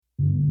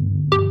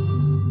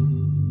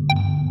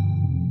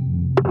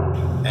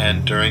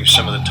And during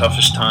some of the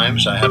toughest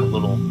times, I have a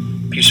little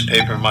piece of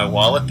paper in my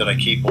wallet that I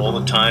keep all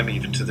the time,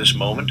 even to this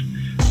moment,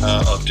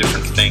 of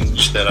different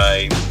things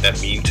that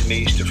mean to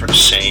me, different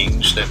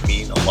sayings that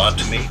mean a lot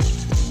to me,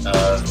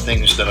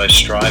 things that I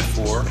strive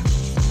for,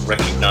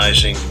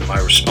 recognizing my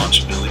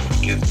responsibility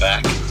to give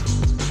back.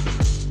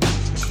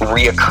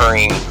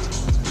 Reoccurring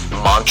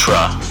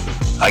mantra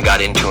I got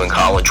into in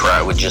college where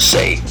I would just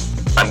say,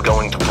 I'm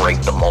going to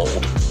break the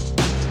mold.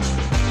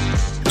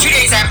 2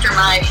 days after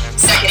my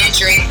second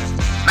injury,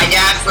 my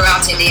dad flew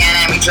out to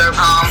Indiana and we drove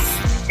home.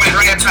 Went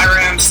right up to my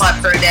room,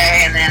 slept for a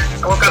day, and then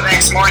I woke up the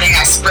next morning,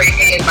 I spray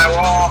painted my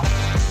wall,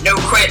 no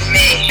quitting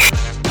me.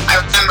 I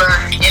remember,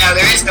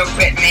 there is no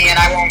quitting me, and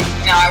I won't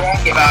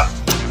give up.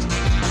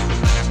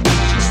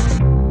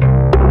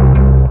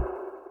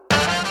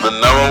 The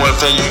number one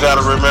thing you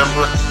gotta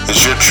remember is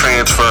you're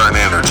transferring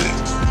energy.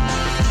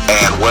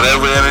 And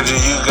whatever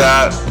energy you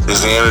got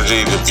is the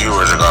energy the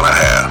viewers are gonna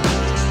have.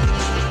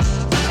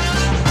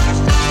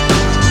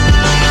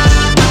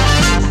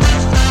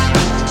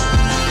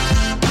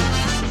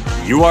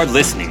 You are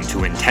listening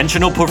to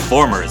Intentional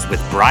Performers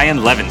with Brian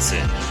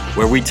Levinson,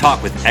 where we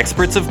talk with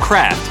experts of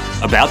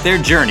craft about their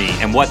journey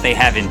and what they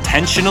have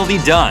intentionally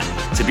done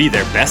to be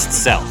their best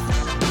self.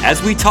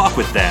 As we talk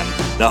with them,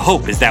 the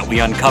hope is that we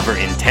uncover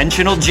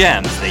intentional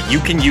gems that you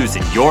can use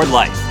in your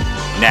life.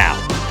 Now,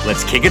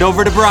 let's kick it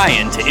over to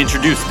Brian to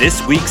introduce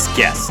this week's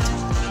guest.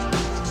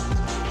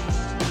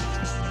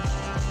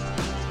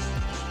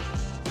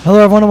 Hello,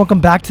 everyone, and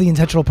welcome back to the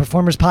Intentional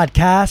Performers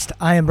Podcast.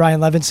 I am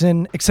Brian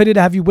Levinson, excited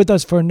to have you with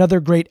us for another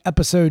great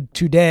episode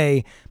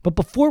today. But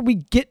before we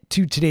get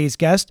to today's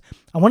guest,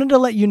 I wanted to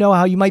let you know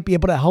how you might be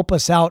able to help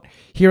us out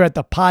here at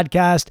the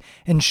podcast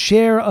and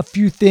share a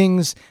few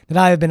things that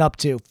I have been up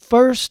to.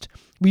 First,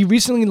 we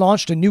recently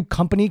launched a new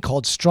company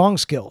called Strong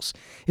Skills.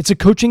 It's a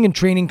coaching and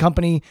training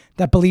company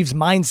that believes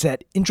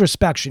mindset,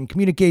 introspection,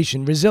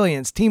 communication,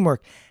 resilience,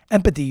 teamwork,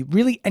 empathy,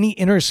 really any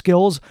inner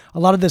skills, a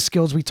lot of the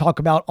skills we talk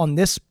about on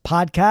this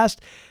podcast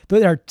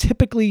that are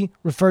typically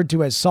referred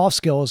to as soft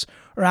skills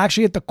are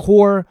actually at the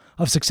core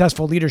of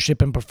successful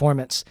leadership and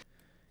performance.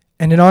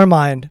 And in our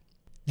mind,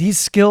 these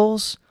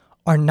skills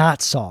are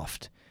not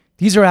soft.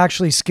 These are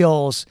actually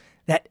skills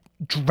that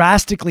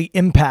drastically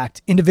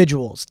impact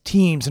individuals,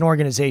 teams, and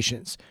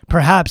organizations.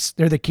 Perhaps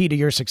they're the key to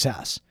your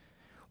success.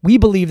 We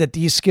believe that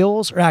these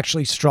skills are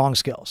actually strong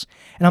skills,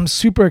 and I'm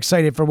super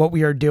excited for what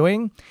we are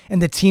doing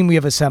and the team we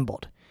have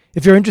assembled.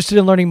 If you're interested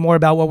in learning more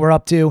about what we're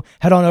up to,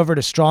 head on over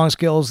to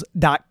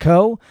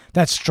strongskills.co.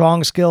 That's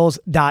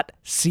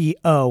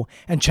strongskills.co,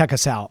 and check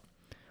us out.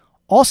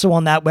 Also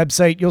on that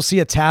website, you'll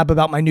see a tab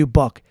about my new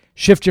book,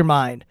 Shift Your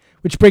Mind,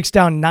 which breaks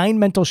down 9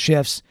 mental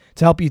shifts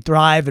to help you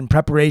thrive in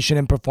preparation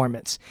and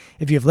performance.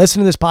 If you've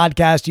listened to this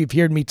podcast, you've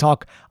heard me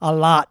talk a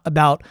lot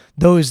about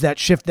those that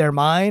shift their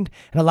mind.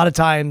 And a lot of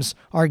times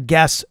our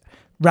guests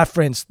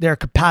reference their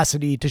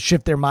capacity to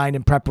shift their mind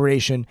in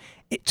preparation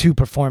to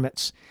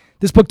performance.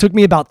 This book took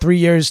me about 3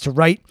 years to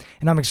write,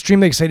 and I'm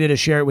extremely excited to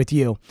share it with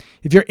you.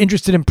 If you're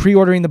interested in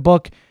pre-ordering the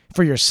book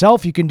for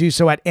yourself, you can do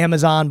so at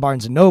Amazon,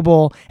 Barnes &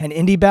 Noble, and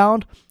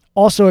IndieBound.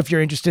 Also, if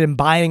you're interested in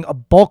buying a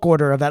bulk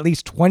order of at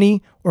least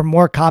 20 or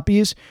more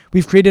copies,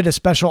 we've created a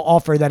special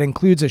offer that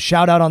includes a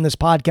shout out on this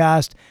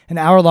podcast, an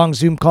hour-long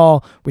Zoom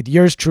call with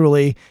yours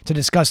truly to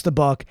discuss the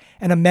book,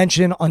 and a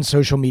mention on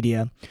social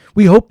media.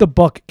 We hope the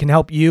book can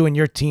help you and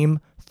your team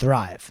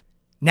thrive.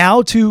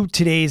 Now to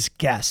today's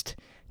guest.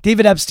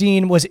 David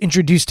Epstein was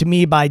introduced to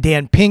me by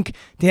Dan Pink.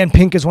 Dan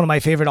Pink is one of my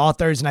favorite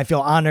authors, and I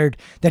feel honored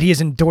that he has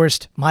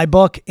endorsed my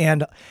book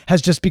and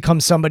has just become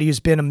somebody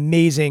who's been an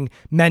amazing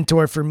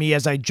mentor for me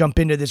as I jump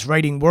into this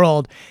writing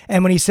world.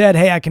 And when he said,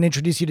 hey, I can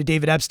introduce you to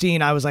David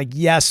Epstein, I was like,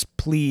 yes,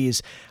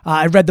 please.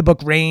 I read the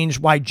book Range,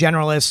 Why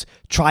Generalists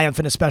Triumph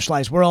in a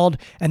Specialized World,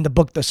 and the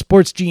book The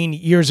Sports Gene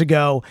years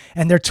ago.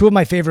 And they're two of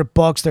my favorite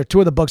books. They're two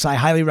of the books I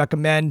highly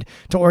recommend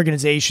to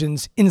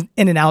organizations in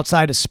and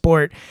outside of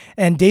sport.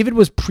 And David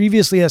was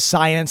previously a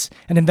science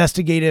and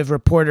investigative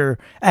reporter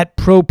at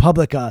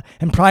ProPublica,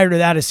 and prior to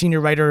that, a senior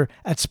writer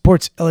at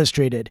Sports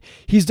Illustrated.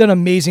 He's done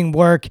amazing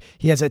work.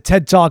 He has a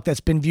TED Talk that's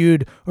been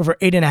viewed over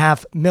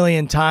 8.5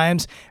 million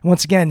times. And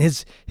once again,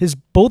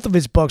 both of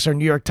his books are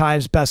New York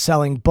Times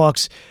best-selling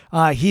books.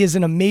 He is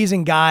an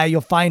amazing guy.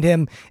 You'll find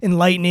him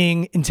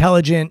enlightening,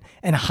 intelligent,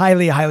 and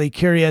highly, highly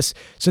curious.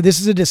 So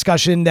this is a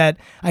discussion that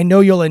I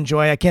know you'll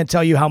enjoy. I can't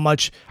tell you how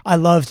much I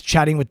loved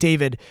chatting with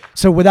David.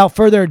 So without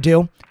further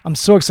ado, I'm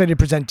so excited to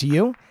present to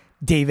you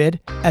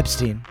David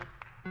Epstein.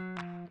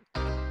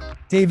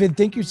 David,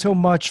 thank you so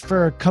much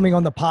for coming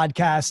on the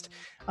podcast.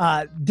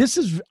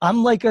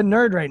 I'm like a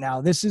nerd right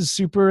now. This is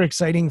super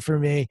exciting for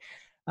me.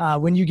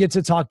 When you get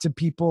to talk to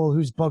people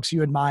whose books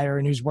you admire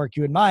and whose work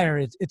you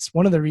admire, it's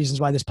one of the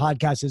reasons why this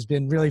podcast has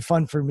been really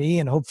fun for me,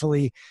 and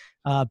hopefully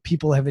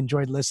people have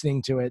enjoyed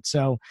listening to it.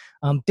 So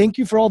thank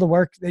you for all the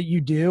work that you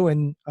do.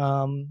 And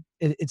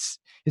it's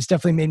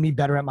definitely made me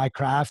better at my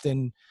craft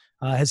and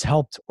has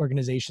helped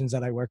organizations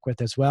that I work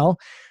with as well.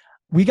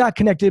 We got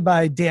connected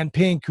by Dan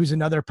Pink, who's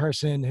another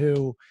person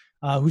who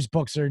whose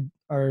books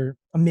are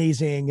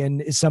amazing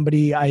and is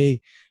somebody I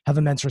have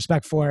immense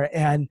respect for.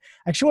 And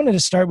I actually wanted to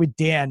start with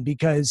Dan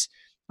because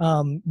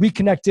we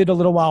connected a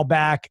little while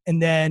back,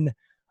 and then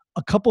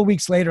a couple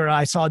weeks later,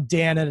 I saw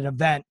Dan at an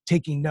event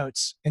taking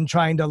notes and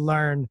trying to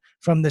learn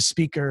from the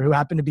speaker, who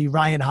happened to be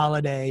Ryan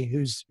Holiday,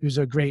 who's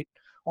a great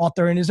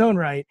author in his own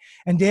right.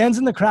 And Dan's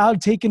in the crowd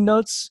taking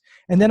notes.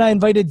 And then I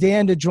invited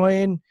Dan to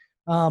join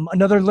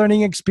another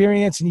learning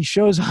experience, and he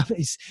shows up.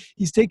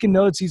 He's taking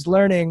notes. He's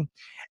learning.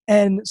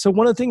 And so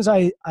one of the things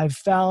I've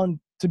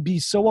found to be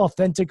so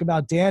authentic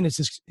about Dan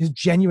is his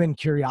genuine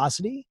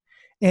curiosity.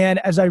 And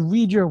as I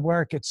read your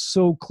work, it's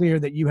so clear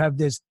that you have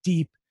this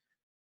deep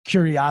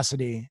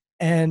curiosity.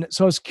 And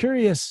so I was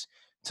curious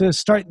to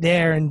start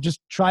there and just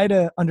try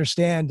to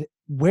understand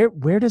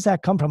where does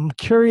that come from? I'm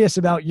curious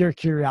about your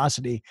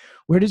curiosity.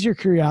 Where does your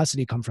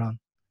curiosity come from?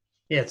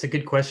 Yeah, it's a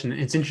good question.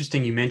 It's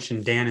interesting you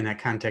mentioned Dan in that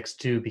context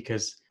too,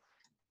 because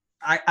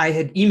I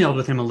had emailed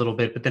with him a little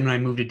bit, but then when I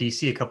moved to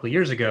DC a couple of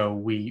years ago,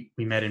 we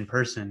met in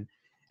person,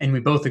 and we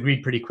both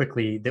agreed pretty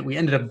quickly that we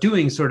ended up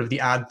doing sort of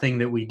the odd thing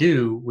that we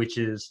do, which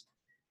is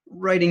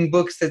writing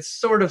books that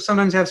sort of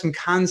sometimes have some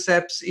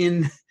concepts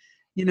in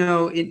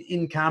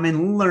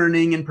common,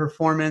 learning and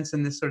performance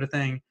and this sort of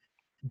thing.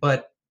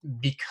 But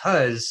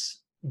because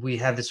we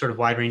have this sort of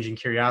wide-ranging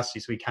curiosity,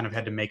 so we kind of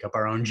had to make up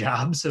our own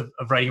jobs of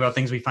writing about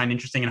things we find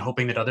interesting and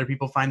hoping that other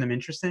people find them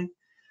interesting.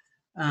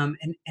 And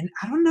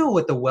I don't know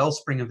what the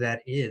wellspring of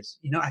that is.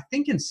 I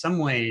think in some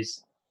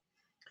ways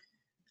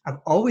I've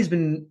always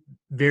been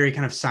very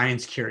kind of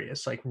science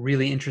curious, like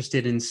really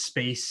interested in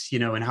space,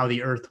 and how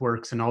the earth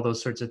works and all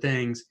those sorts of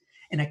things.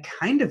 And I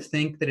kind of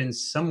think that in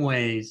some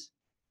ways,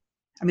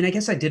 I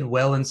guess I did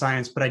well in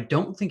science, but I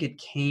don't think it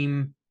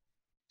came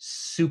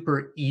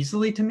super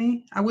easily to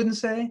me, I wouldn't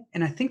say.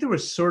 And I think there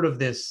was sort of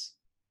this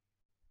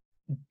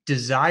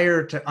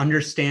desire to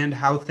understand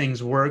how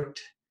things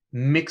worked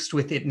mixed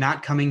with it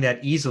not coming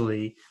that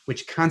easily,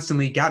 which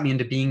constantly got me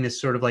into being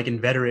this sort of like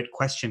inveterate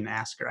question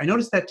asker. I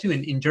noticed that too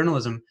in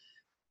journalism.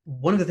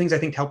 One of the things I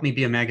think helped me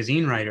be a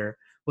magazine writer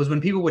was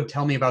when people would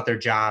tell me about their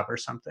job or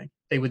something.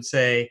 They would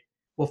say,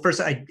 well,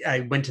 first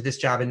I went to this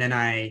job and then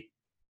I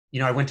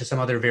went to some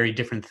other very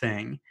different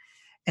thing.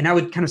 And I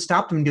would kind of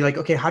stop them and be like,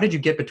 okay, how did you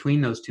get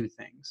between those two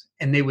things?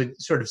 And they would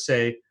sort of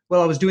say,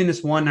 well, I was doing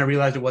this one, I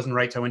realized it wasn't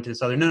right, so I went to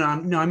this other.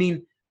 No,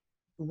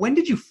 when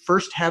did you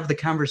first have the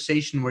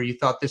conversation where you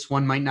thought this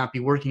one might not be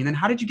working? And then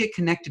how did you get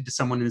connected to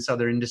someone in this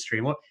other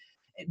industry? Well,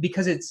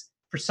 because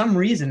for some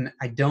reason,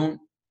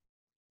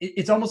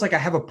 it's almost like I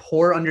have a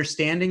poor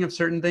understanding of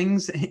certain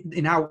things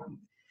in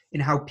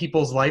how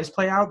people's lives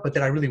play out, but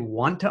that I really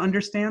want to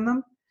understand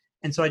them.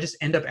 And so I just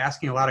end up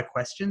asking a lot of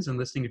questions and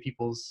listening to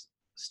people's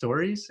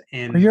stories.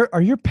 And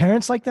are your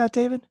parents like that,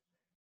 David?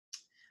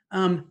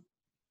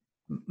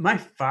 My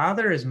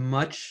father is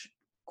much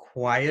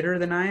quieter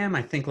than I am.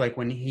 I think like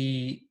when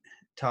he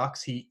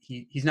talks,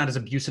 he's not as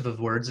abusive of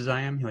words as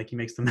I am. He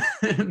makes them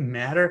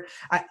matter.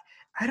 I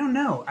don't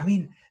know.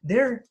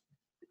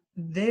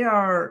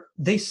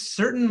 They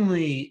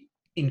certainly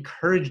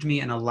encouraged me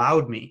and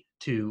allowed me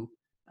to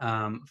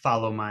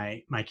follow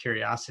my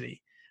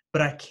curiosity,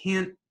 but I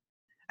can't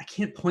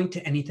point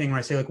to anything where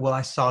I say like, well,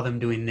 I saw them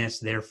doing this,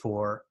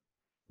 therefore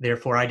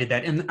I did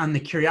that. And on the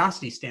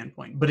curiosity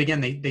standpoint, but again,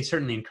 they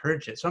certainly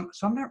encourage it. So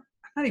I'm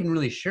not even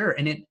really sure.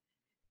 And it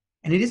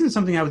isn't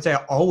something I would say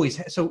I always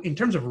have. So in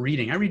terms of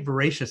reading, I read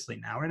voraciously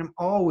now, and I'm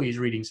always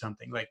reading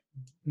something, like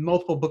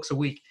multiple books a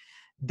week.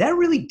 That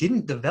really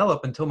didn't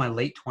develop until my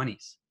late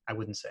 20s, I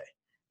wouldn't say.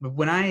 But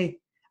when I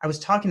was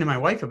talking to my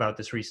wife about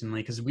this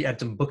recently, because we had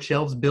some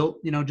bookshelves built,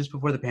 just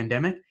before the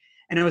pandemic.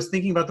 And I was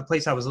thinking about the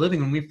place I was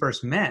living when we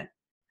first met.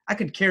 I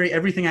could carry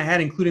everything I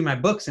had, including my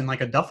books, in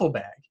like a duffel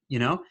bag,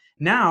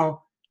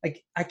 Now,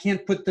 like, I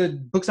can't put the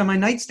books on my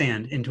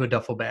nightstand into a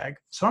duffel bag.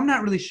 So I'm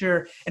not really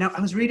sure. And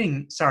I was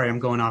reading, sorry, I'm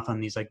going off on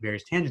these like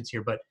various tangents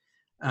here, but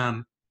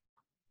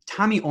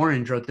Tommy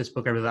Orange wrote this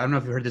book. I don't know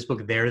if you heard this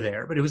book,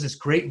 There, but it was this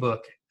great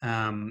book.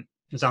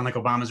 It was on like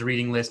Obama's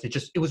reading list.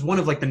 It was one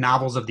of like the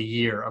novels of the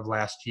year of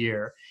last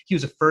year. He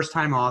was a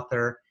first-time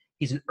author.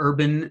 He's an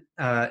urban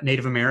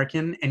Native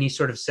American. And he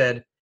sort of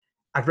said,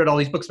 I've read all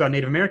these books about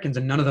Native Americans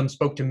and none of them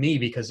spoke to me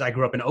because I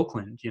grew up in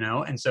Oakland,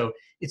 And so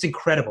it's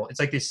incredible. It's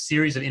like this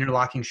series of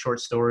interlocking short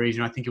stories.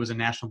 I think it was a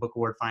National Book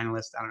Award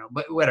finalist. I don't know,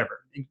 but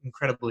whatever.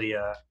 Incredibly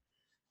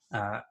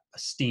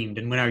esteemed.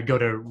 And when I would go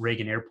to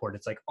Reagan Airport,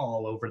 it's like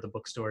all over the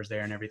bookstores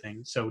there and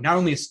everything. So not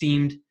only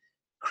esteemed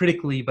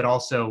critically, but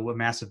also a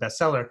massive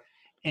bestseller.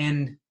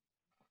 And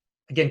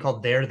again,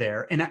 called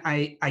There. And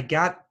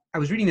I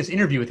was reading this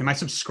interview with him. I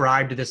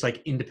subscribe to this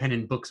like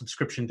independent book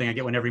subscription thing. I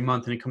get one every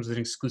month, and it comes with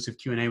an exclusive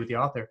Q&A with the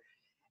author.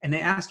 And they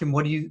ask him,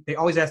 they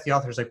always ask the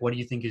authors, like, what do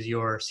you think is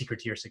your secret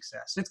to your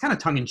success? And it's kind of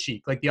tongue in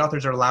cheek. Like the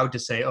authors are allowed to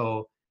say,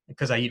 oh,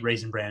 because I eat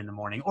Raisin Bran in the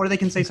morning, or they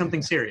can say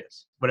something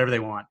serious, whatever they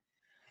want.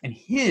 And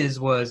his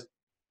was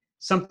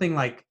something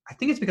like, I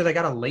think it's because I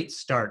got a late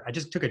start. I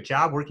just took a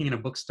job working in a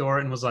bookstore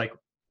and was like,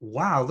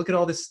 wow, look at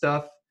all this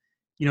stuff,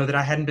 that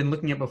I hadn't been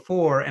looking at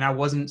before. And I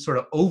wasn't sort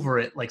of over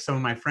it like some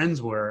of my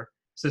friends were.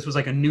 So this was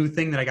like a new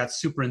thing that I got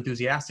super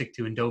enthusiastic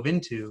to and dove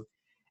into.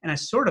 And I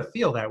sort of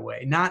feel that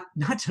way, not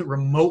to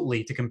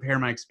remotely to compare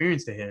my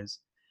experience to his,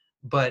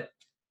 but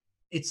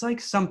it's like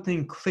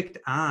something clicked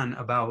on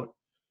about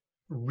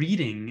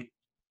reading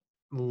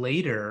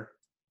later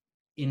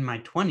in my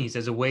 20s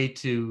as a way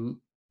to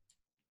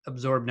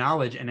absorb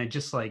knowledge, and I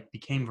just like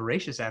became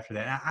voracious after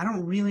that. I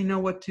don't really know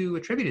what to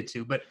attribute it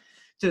to, but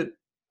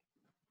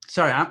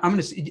sorry, I'm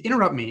gonna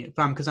interrupt me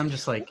because I'm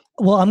just like.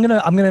 Well, I'm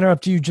gonna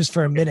interrupt you just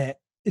for a minute.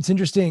 It's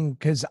interesting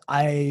because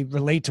I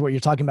relate to what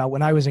you're talking about.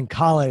 When I was in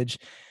college,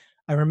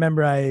 I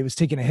remember I was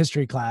taking a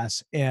history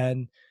class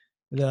and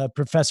the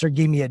professor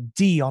gave me a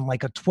D on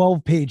like a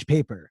 12-page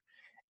paper.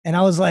 And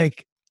I was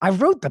like, I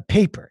wrote the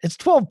paper. It's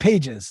 12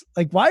 pages.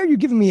 Like, why are you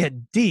giving me a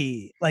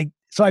D? Like,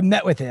 so I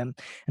met with him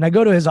and I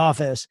go to his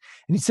office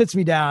and he sits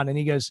me down and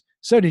he goes,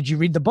 so did you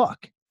read the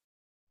book?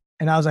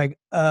 And I was like,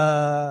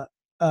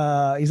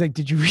 he's like,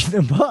 did you read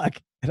the book?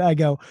 And I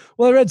go,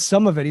 well, I read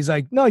some of it. He's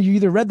like, no, you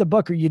either read the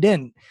book or you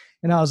didn't.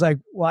 And I was like,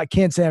 well, I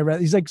can't say I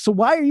read. He's like, so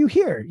why are you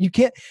here? You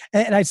can't.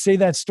 And I say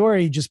that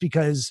story just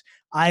because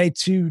I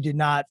too did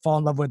not fall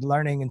in love with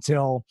learning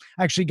until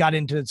I actually got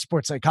into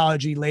sports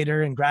psychology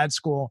later in grad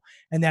school.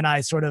 And then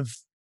I sort of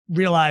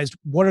realized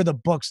what are the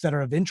books that are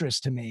of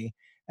interest to me.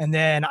 And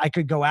then I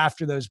could go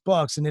after those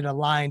books and it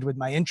aligned with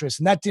my interests.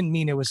 And that didn't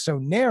mean it was so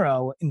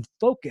narrow in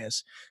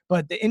focus,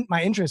 but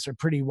my interests are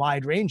pretty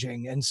wide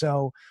ranging. And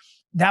so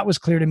that was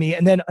clear to me.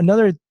 And then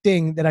another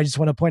thing that I just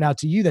want to point out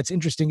to you that's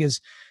interesting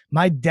is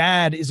my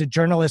dad is a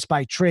journalist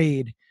by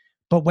trade,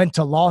 but went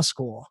to law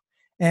school.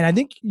 And I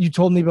think you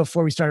told me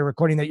before we started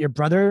recording that your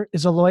brother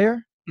is a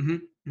lawyer. Mm-hmm.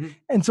 Mm-hmm.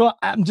 And so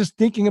I'm just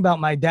thinking about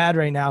my dad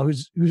right now,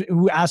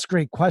 who asks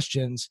great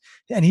questions.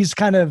 And he's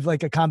kind of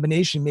like a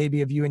combination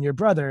maybe of you and your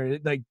brother,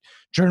 like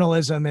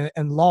journalism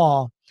and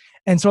law.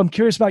 And so I'm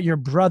curious about your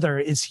brother.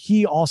 Is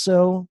he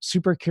also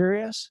super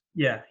curious?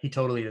 Yeah, he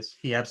totally is.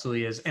 He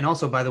absolutely is. And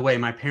also, by the way,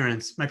 my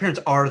parents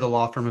are the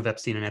law firm of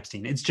Epstein and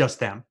Epstein. It's just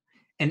them.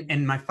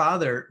 And my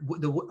father,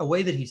 a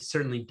way that he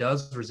certainly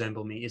does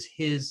resemble me is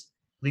his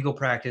legal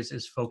practice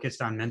is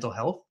focused on mental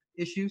health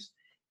issues.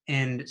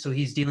 And so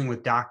he's dealing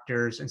with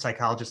doctors and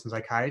psychologists and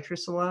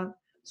psychiatrists a lot.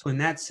 So in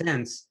that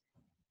sense,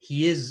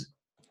 he is,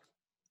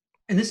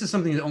 and this is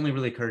something that only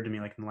really occurred to me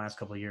like in the last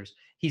couple of years.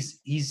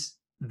 He's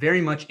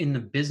very much in the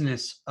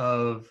business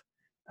of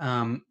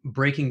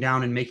breaking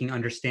down and making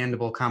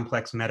understandable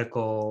complex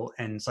medical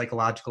and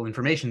psychological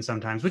information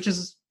sometimes, which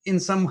is in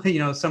some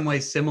way, some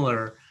ways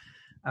similar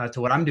to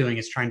what I'm doing,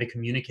 is trying to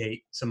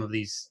communicate some of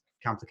these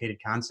complicated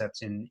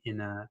concepts in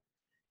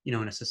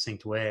a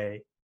succinct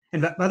way.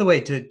 And by the way,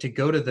 to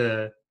go to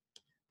the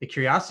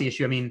curiosity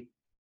issue, I mean,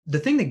 the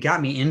thing that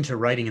got me into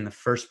writing in the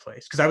first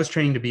place, because I was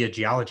training to be a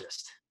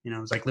geologist, it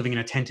was like living in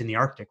a tent in the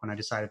Arctic when I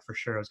decided for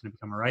sure I was going to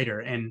become a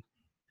writer. And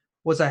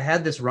I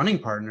had this running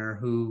partner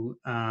who,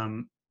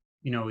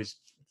 is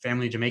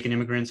family of Jamaican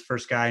immigrants,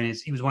 first guy, and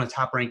he was one of the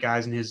top ranked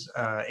guys in his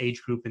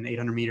age group in the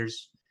 800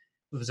 meters.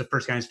 It was the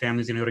first guy in his family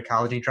who's going to go to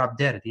college, and he dropped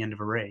dead at the end of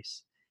a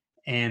race.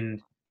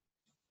 And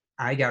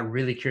I got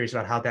really curious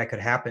about how that could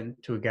happen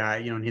to a guy,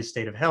 in his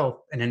state of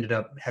health, and ended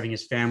up having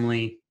his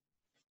family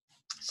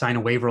sign a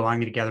waiver allowing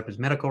me to gather up his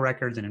medical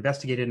records and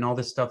investigate it and all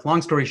this stuff.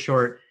 Long story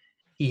short,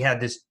 he had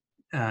this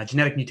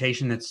genetic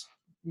mutation that's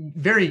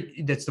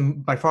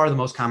by far the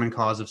most common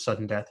cause of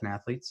sudden death in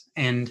athletes.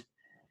 And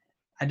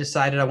I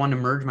decided I wanted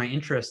to merge my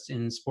interests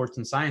in sports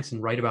and science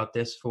and write about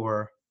this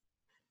for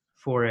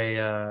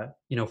a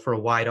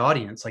wide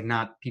audience, like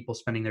not people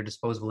spending their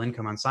disposable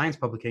income on science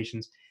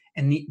publications.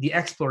 And the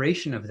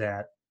exploration of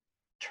that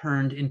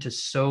turned into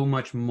so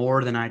much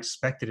more than I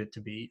expected it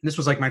to be. And this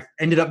was like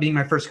ended up being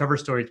my first cover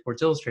story at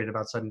Sports Illustrated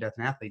about sudden death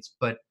in athletes.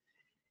 But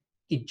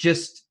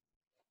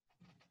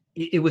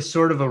it was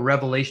sort of a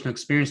revelational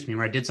experience to me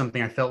where I did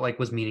something I felt like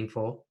was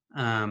meaningful.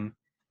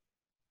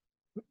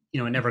 It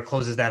never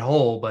closes that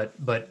hole, but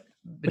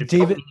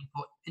David,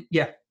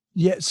 yeah.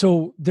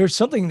 So there's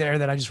something there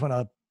that I just want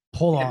to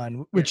pull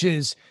on, which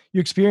is you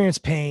experience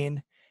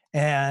pain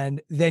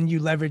and then you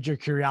leverage your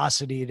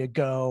curiosity to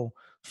go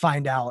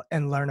find out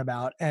and learn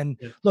about. And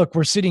look,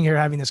 we're sitting here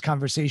having this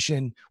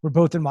conversation. We're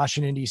both in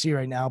Washington, D.C.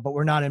 right now, but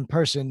we're not in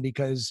person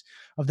because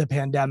of the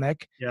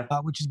pandemic,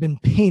 which has been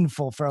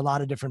painful for a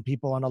lot of different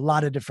people on a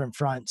lot of different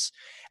fronts.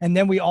 And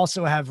then we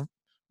also have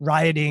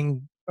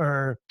rioting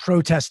or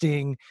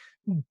protesting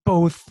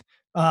both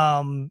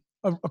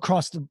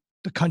across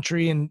the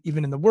country and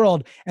even in the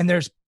world. And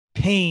there's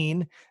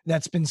pain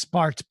that's been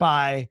sparked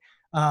by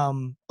a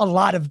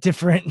lot of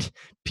different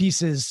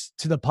pieces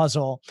to the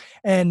puzzle.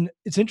 And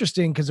it's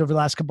interesting because over the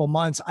last couple of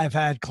months, I've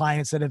had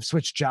clients that have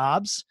switched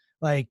jobs,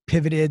 like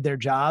pivoted their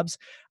jobs.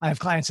 I have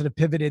clients that have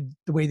pivoted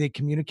the way they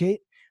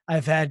communicate.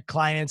 I've had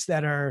clients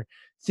that are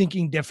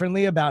thinking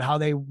differently about how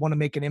they want to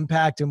make an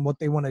impact and what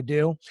they want to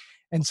do.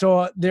 And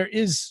so there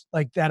is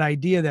like that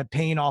idea that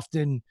pain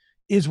often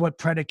is what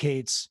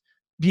predicates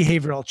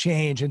behavioral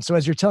change. And so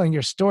as you're telling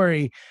your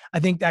story, I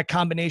think that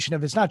combination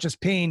of it's not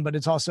just pain, but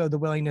it's also the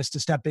willingness to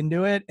step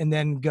into it and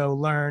then go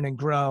learn and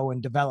grow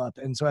and develop.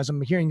 And so as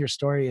I'm hearing your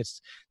story,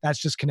 that's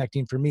just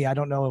connecting for me. I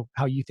don't know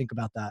how you think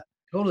about that.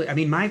 Totally. I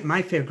mean,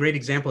 my favorite great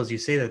example, as you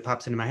say, that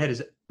pops into my head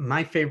is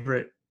my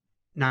favorite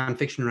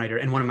nonfiction writer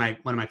and one of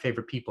my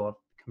favorite people.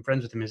 I'm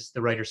friends with him, is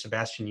the writer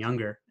Sebastian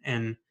Junger.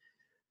 And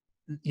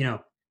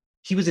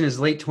he was in his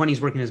late 20s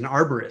working as an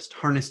arborist,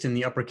 harnessed in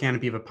the upper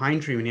canopy of a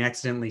pine tree when he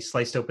accidentally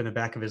sliced open the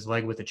back of his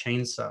leg with a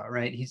chainsaw,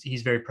 right?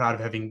 He's very proud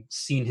of having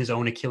seen his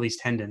own Achilles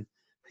tendon.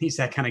 He's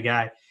that kind of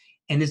guy.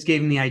 And this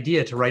gave him the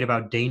idea to write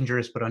about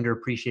dangerous but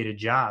underappreciated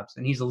jobs.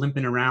 And he's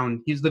limping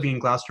around. He was living in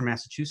Gloucester,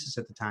 Massachusetts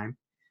at the time.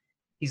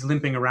 He's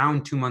limping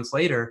around 2 months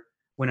later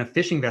when a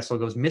fishing vessel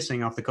goes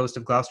missing off the coast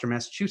of Gloucester,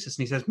 Massachusetts.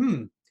 And he says,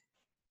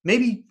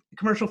 maybe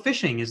commercial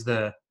fishing is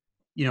the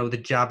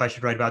job I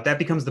should write about. That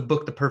becomes the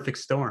book, The Perfect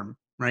Storm.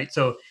 Right.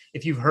 So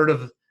if you've heard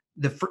of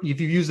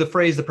if you use the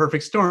phrase "the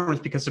perfect storm," it's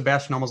because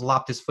Sebastian almost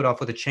lopped his foot off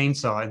with a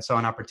chainsaw and saw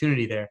an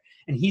opportunity there.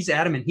 And he's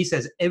adamant. He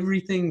says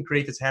everything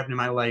great that's happened in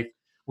my life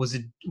was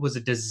a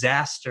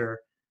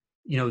disaster,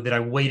 that I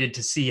waited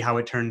to see how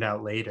it turned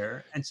out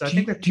later. And so I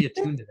think we have to be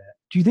attuned to that.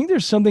 Do you think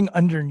there's something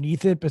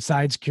underneath it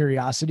besides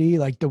curiosity,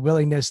 like the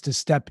willingness to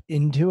step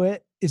into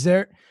it? Is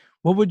there?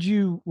 What would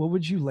you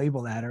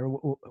label that,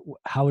 or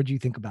how would you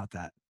think about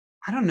that?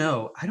 I don't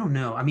know.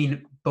 I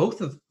mean,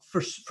 both of.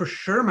 For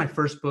sure, my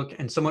first book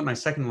and somewhat my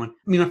second one. I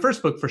mean, my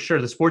first book, for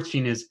sure, The Sports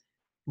Gene, is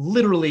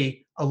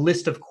literally a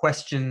list of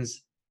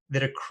questions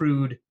that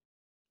accrued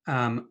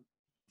from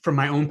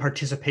my own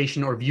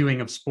participation or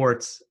viewing of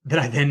sports that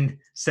I then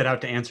set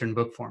out to answer in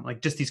book form.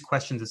 Like just these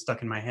questions that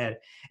stuck in my head.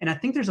 And I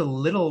think there's a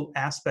little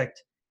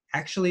aspect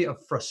actually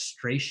of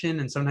frustration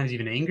and sometimes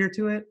even anger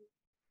to it.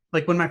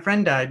 Like when my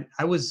friend died,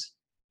 I was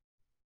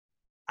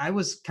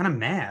kind of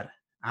mad.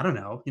 I don't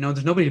know.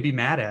 There's nobody to be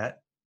mad at,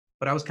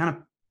 but I was kind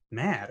of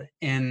mad.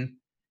 And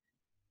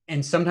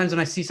sometimes when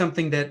I see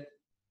something that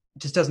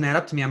just doesn't add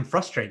up to me, I'm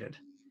frustrated.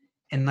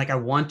 And like, I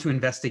want to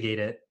investigate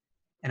it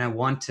and I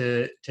want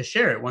to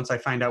share it once I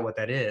find out what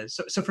that is.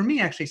 So for me,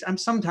 actually, I'm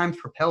sometimes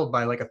propelled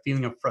by like a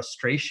feeling of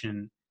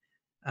frustration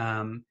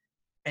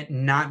at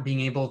not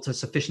being able to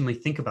sufficiently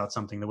think about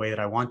something the way that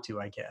I want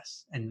to, I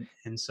guess. And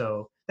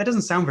so that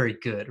doesn't sound very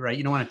good, right?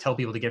 You don't want to tell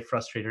people to get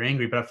frustrated or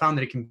angry, but I found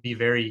that it can be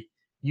very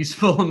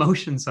useful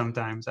emotion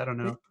sometimes. I don't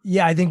know.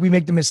 Yeah, I think we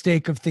make the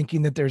mistake of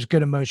thinking that there's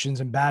good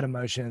emotions and bad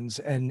emotions,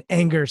 and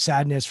anger,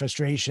 sadness,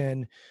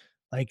 frustration.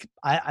 Like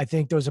I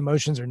think those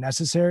emotions are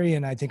necessary.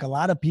 And I think a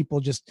lot of people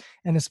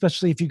and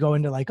especially if you go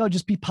into like, oh,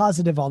 just be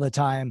positive all the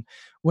time,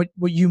 what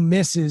you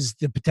miss is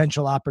the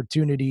potential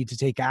opportunity to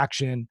take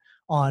action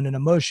on an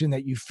emotion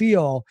that you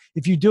feel.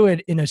 If you do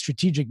it in a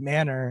strategic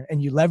manner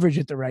and you leverage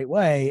it the right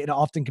way, it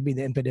often can be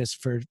the impetus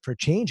for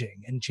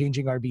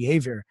changing our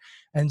behavior.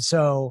 And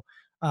so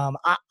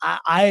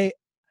I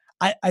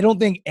don't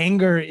think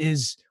anger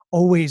is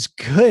always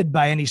good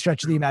by any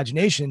stretch of the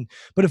imagination,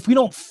 but if we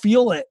don't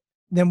feel it,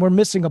 then we're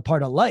missing a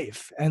part of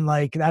life. And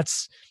like,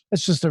 that's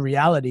just a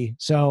reality.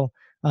 So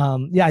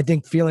I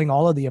think feeling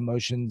all of the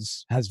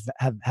emotions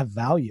have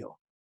value.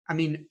 I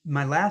mean,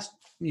 my last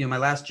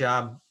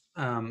job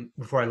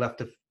before I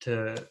left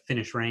to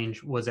finish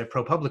Range was at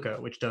ProPublica,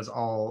 which does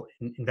all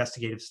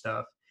investigative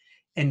stuff.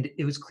 And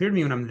it was clear to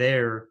me when I'm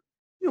there,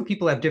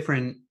 people have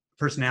different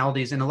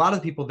personalities, and a lot of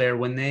the people there,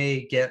 when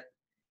they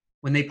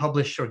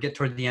publish or get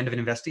toward the end of an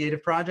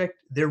investigative project,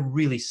 they're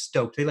really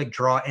stoked. They like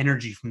draw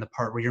energy from the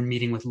part where you're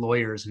meeting with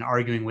lawyers and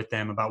arguing with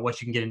them about what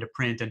you can get into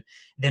print. And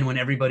then when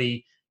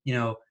everybody,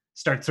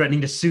 starts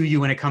threatening to sue you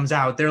when it comes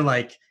out, they're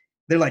like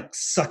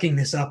sucking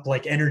this up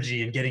like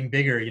energy and getting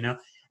bigger,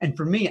 And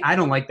for me, I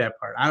don't like that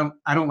part.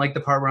 I don't like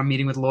the part where I'm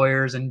meeting with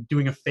lawyers and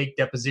doing a fake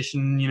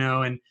deposition,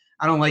 and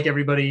I don't like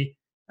everybody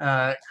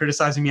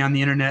criticizing me on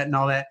the internet and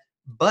all that.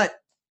 But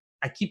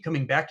I keep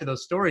coming back to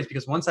those stories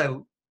because once I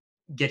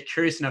get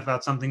curious enough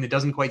about something that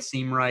doesn't quite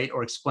seem right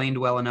or explained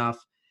well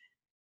enough,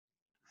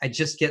 I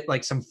just get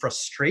like some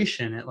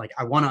frustration at like,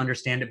 I want to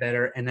understand it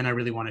better. And then I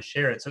really want to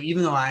share it. So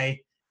even though I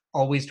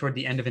always toward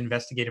the end of an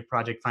investigative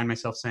project find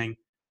myself saying,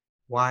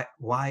 why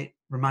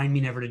remind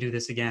me never to do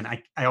this again?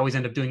 I always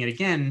end up doing it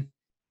again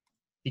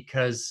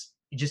because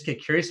you just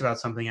get curious about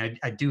something.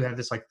 I do have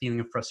this like feeling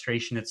of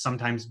frustration that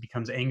sometimes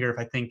becomes anger if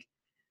I think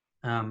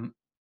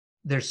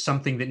there's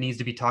something that needs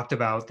to be talked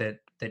about that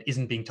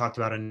isn't being talked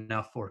about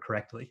enough or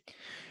correctly.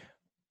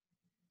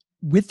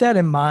 With that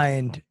in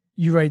mind,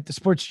 you write The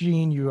Sports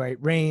Gene, you write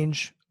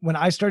Range. When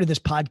I started this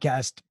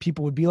podcast,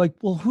 people would be like,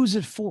 well, who's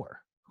it for?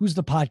 Who's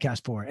the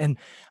podcast for? And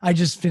I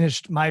just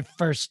finished my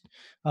first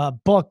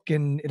book,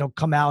 and it'll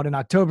come out in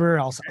October.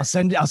 I'll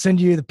send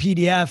you the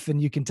PDF, and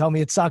you can tell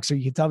me it sucks or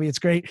you can tell me it's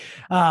great.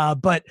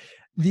 But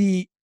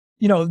the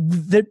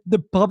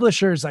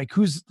publisher's like,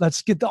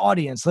 let's get the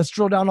audience. Let's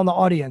drill down on the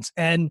audience.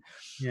 And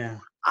yeah,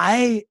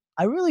 I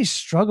really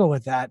struggle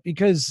with that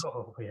because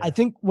I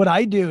think what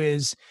I do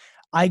is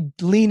I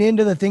lean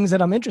into the things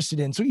that I'm interested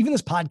in. So even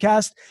this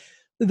podcast,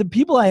 the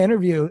people I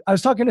interview, I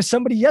was talking to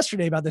somebody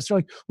yesterday about this. They're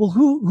like, well,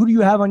 who do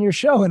you have on your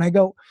show? And I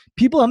go,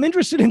 people I'm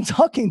interested in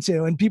talking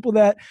to, and people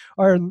that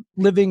are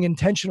living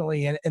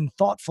intentionally and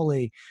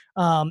thoughtfully.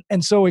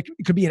 And so it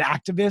could be an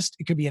activist,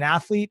 it could be an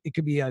athlete, it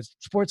could be a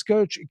sports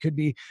coach, it could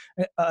be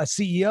a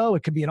CEO,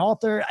 it could be an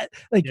author.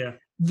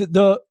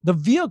 The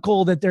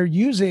vehicle that they're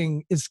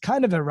using is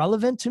kind of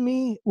irrelevant to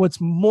me.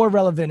 What's more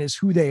relevant is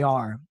who they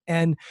are.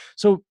 And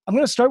so I'm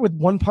going to start with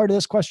one part of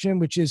this question,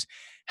 which is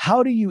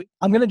I'm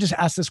going to just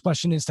ask this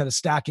question instead of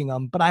stacking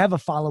them, but I have a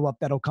follow-up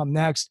that'll come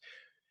next.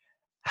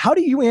 How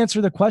do you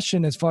answer the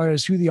question as far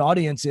as who the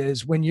audience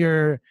is when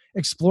you're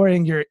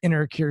exploring your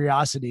inner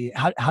curiosity?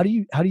 How do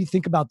you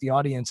think about the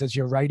audience as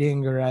you're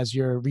writing or as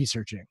you're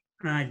researching?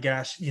 My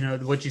gosh,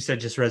 what you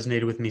said just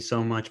resonated with me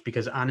so much,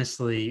 because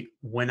honestly,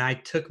 when I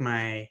did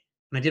my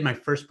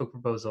first book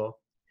proposal,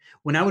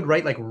 when I would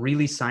write like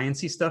really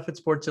sciencey stuff at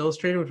Sports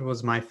Illustrated, which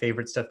was my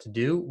favorite stuff to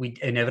do, we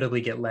inevitably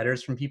get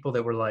letters from people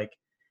that were like,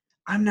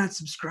 I'm not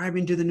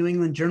subscribing to the New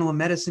England Journal of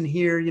Medicine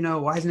here.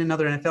 Why isn't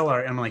another NFL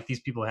article? I'm like, these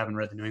people haven't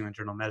read the New England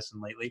Journal of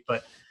Medicine lately,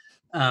 but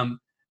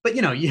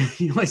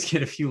you always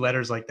get a few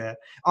letters like that.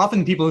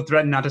 Often people who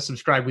threaten not to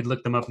subscribe, we'd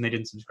look them up and they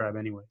didn't subscribe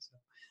anyway.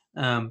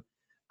 So,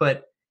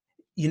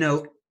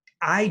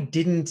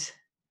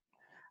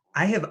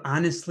 I have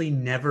honestly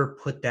never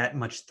put that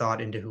much thought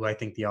into who I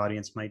think the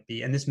audience might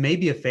be. And this may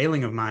be a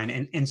failing of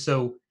mine. And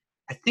so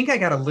I think I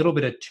got a little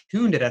bit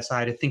attuned at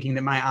SI to thinking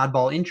that my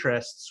oddball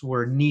interests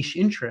were niche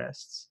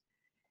interests.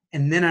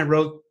 And then I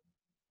wrote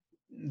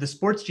the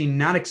Sports Gene,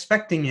 not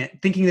expecting it,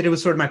 thinking that it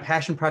was sort of my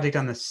passion project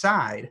on the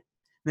side. And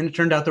then it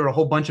turned out there were a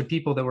whole bunch of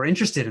people that were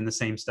interested in the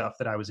same stuff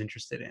that I was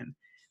interested in.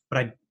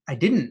 But I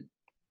didn't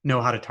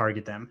know how to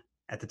target them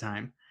at the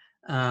time.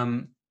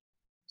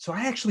 So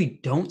I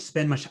actually don't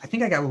spend much. I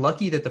think I got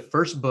lucky that the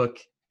first book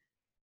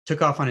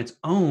took off on its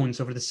own.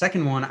 So for the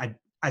second one,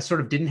 I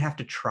sort of didn't have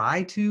to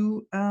try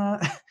to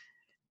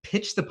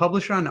pitch the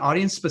publisher on the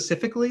audience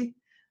specifically.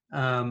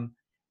 And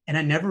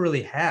I never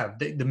really have.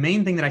 The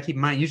main thing that I keep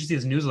in mind, you should see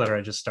this newsletter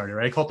I just started,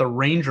 right? I call it the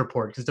Range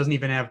Report, because it doesn't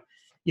even have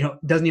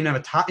a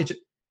top. It's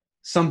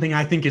something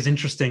I think is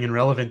interesting and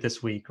relevant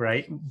this week,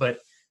 right? But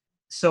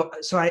so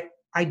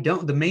I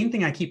don't. The main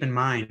thing I keep in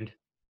mind,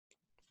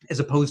 as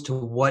opposed to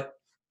what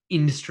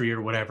industry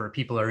or whatever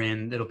people are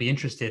in that'll be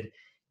interested,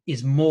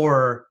 is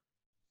more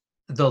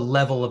the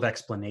level of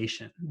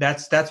explanation.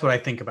 That's what I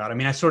think about. I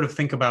mean, I sort of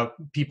think about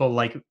people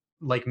like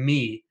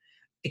me,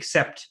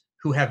 except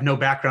who have no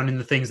background in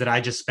the things that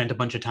I just spent a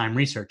bunch of time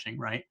researching,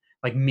 right?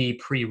 Like me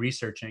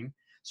pre-researching.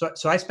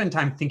 So I spend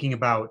time thinking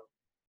about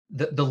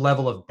the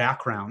level of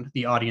background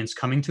the audience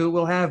coming to it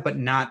will have, but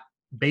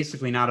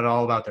basically not at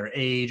all about their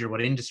age or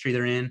what industry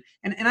they're in.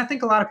 And I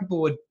think a lot of people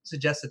would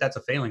suggest that that's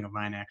a failing of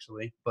mine,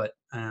 actually. But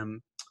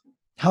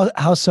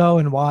how so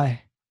and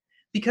why?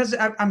 Because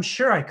I'm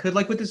sure I could,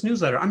 like with this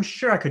newsletter, I'm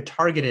sure I could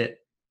target it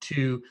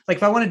to, like,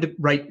 if I wanted to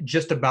write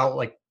just about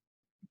like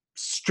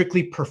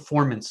strictly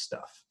performance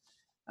stuff,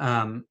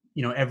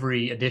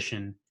 every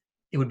edition,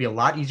 it would be a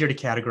lot easier to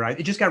categorize.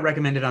 It just got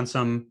recommended on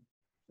someone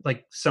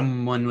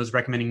was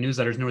recommending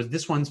newsletters, and there was,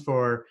 this one's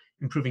for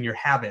improving your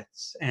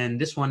habits, and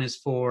this one is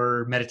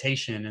for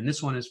meditation, and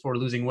this one is for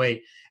losing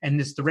weight. And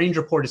the Range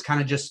Report is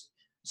kind of just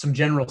some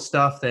general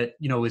stuff that,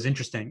 is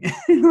interesting.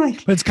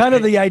 But it's kind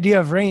of the idea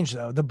of Range,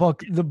 though. The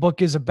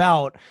book is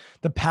about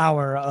the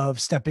power of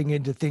stepping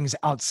into things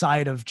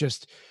outside of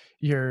just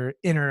your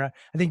inner.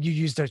 I think you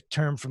used a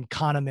term from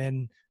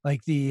Kahneman,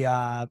 like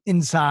the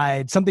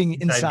inside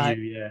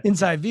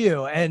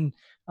view. And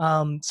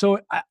so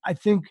I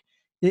think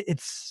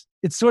it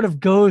sort of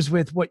goes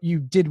with what you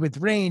did with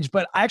Range.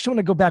 But I actually want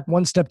to go back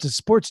one step to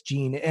Sports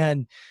Gene.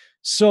 And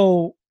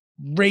so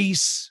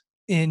race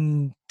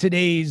in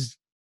today's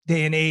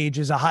day and age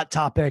is a hot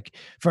topic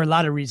for a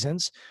lot of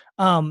reasons.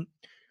 But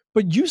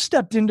you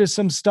stepped into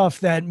some stuff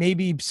that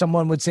maybe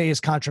someone would say is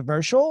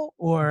controversial,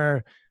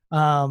 or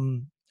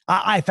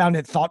I found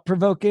it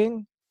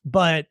thought-provoking,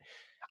 but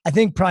I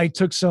think probably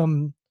took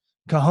some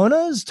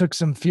cojones, took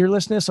some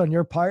fearlessness on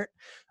your part.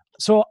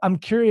 So I'm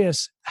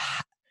curious,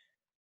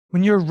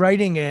 when you're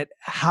writing it,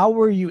 how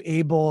were you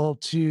able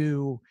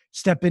to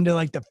step into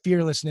like the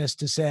fearlessness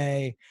to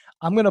say,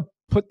 I'm going to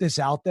put this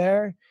out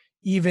there,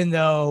 even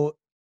though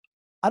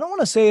I don't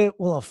want to say it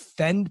will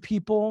offend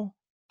people,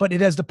 but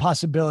it has the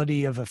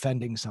possibility of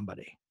offending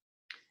somebody?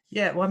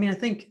 Yeah, well, I mean,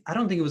 I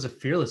don't think it was a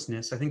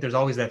fearlessness. I think there's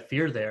always that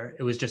fear there.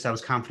 It was just, I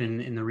was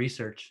confident in the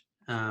research,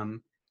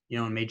 and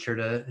made sure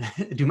to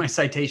do my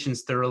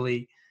citations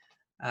thoroughly,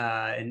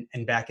 and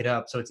back it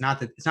up. So it's not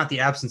the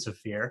absence of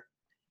fear,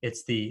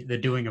 it's the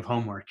doing of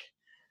homework.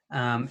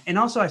 And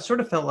also I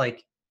sort of felt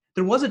like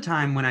there was a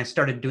time when I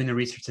started doing the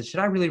research that, should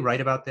I really write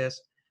about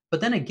this?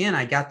 But then again,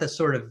 I got this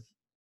sort of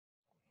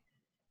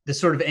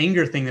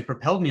anger thing that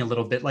propelled me a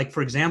little bit. Like,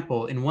 for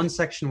example, in one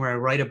section where I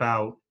write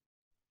about,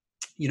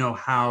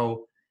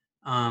 how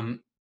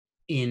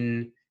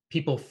in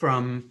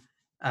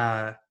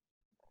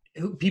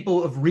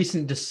people of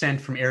recent descent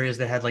from areas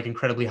that had like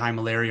incredibly high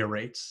malaria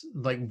rates,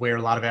 like where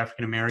a lot of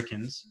African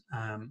Americans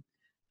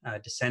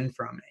descend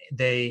from,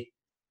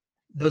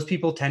 those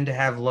people tend to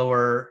have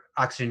lower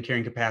oxygen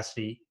carrying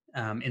capacity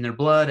in their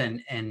blood,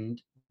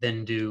 and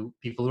than do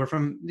people who are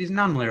from these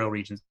non-malarial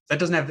regions. That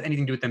doesn't have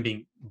anything to do with them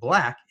being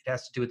black. It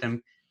has to do with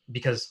them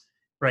because,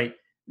 right,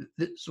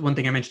 this one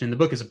thing I mentioned in the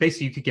book is that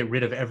basically you could get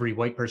rid of every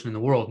white person in the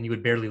world and you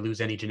would barely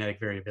lose any genetic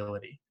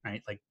variability,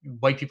 right? Like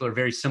white people are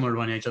very similar to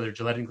one each other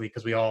genetically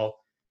because we all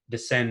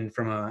descend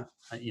from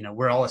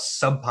we're all a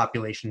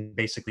subpopulation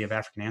basically of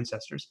African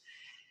ancestors.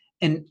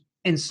 And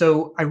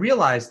so I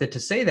realized that to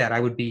say that I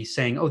would be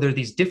saying, oh, there are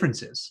these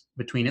differences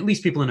between at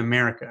least people in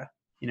America,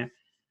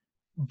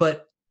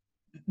 but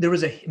there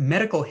was a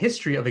medical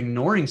history of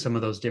ignoring some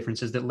of those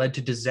differences that led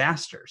to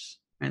disasters,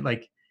 right?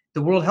 Like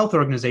the World Health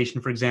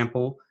Organization, for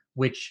example,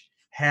 which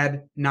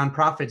had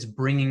nonprofits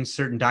bringing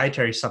certain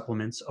dietary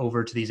supplements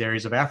over to these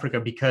areas of Africa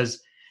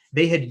because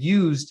they had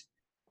used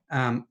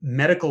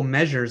medical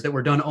measures that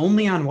were done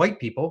only on white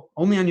people,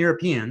 only on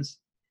Europeans,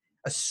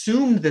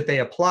 assumed that they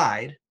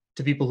applied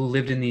to people who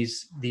lived in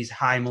these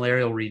high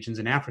malarial regions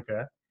in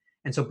Africa,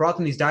 and so brought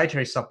them these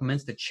dietary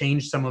supplements that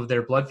changed some of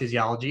their blood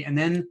physiology, and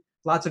then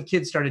lots of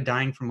kids started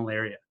dying from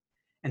malaria.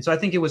 And so I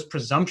think it was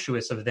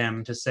presumptuous of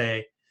them to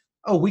say,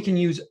 oh, we can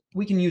use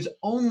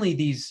only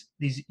these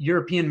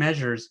European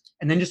measures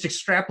and then just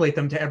extrapolate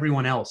them to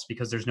everyone else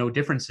because there's no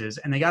differences.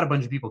 And they got a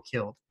bunch of people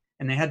killed,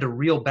 and they had to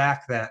reel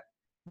back that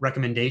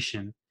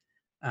recommendation.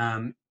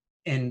 And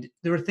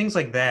there were things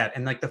like that.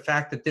 And like the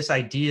fact that this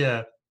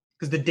idea,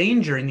 because the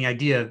danger in the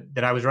idea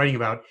that I was writing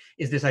about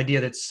is this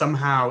idea that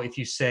somehow if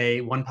you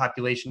say one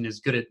population is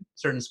good at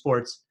certain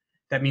sports,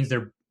 that means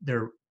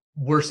they're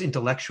worse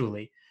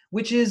intellectually,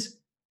 which is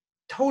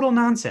total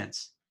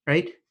nonsense,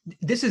 right?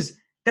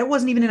 That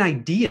wasn't even an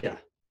idea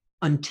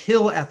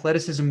until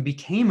athleticism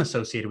became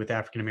associated with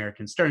African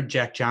Americans. Started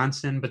Jack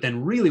Johnson, but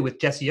then really with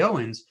Jesse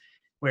Owens,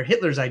 where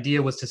Hitler's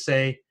idea was to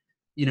say,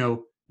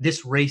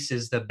 this race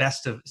is the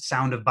best of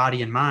sound of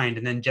body and mind.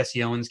 And then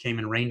Jesse Owens came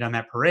and rained on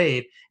that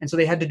parade. And so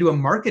they had to do a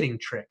marketing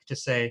trick to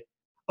say,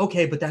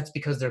 okay, but that's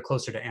because they're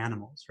closer to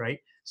animals, right?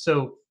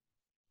 So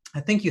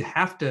I think you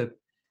have to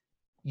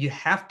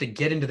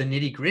get into the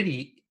nitty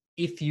gritty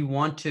if you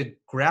want to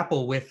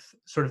grapple with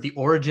sort of the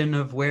origin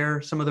of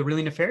where some of the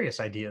really nefarious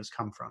ideas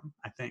come from,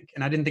 I think.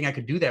 And I didn't think I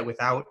could do that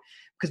without,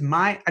 because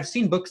I've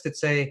seen books that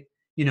say,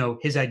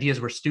 his ideas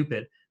were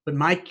stupid, but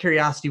my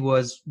curiosity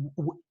was,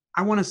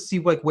 I want to see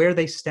like where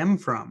they stem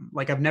from.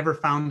 Like I've never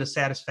found a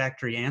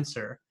satisfactory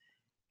answer.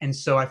 And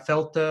so I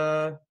felt,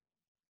 I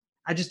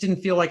just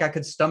didn't feel like I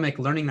could stomach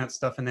learning that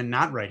stuff and then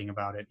not writing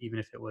about it, even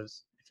if it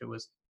was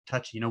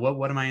touchy.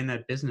 What am I in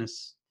that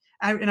business?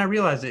 I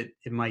realize it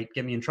might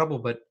get me in trouble,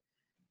 but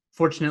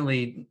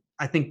fortunately,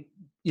 I think,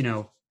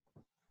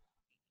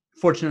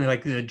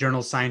 like the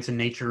journal Science and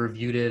Nature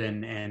reviewed it.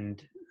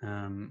 And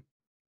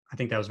I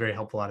think that was very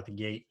helpful out of the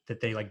gate that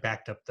they like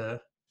backed up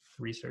the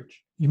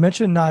research. You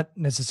mentioned not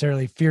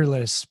necessarily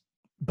fearless,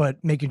 but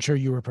making sure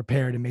you were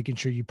prepared and making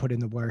sure you put in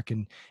the work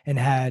and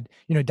had,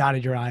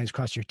 dotted your I's,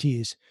 crossed your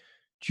T's.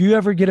 Do you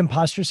ever get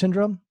imposter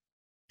syndrome?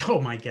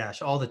 Oh my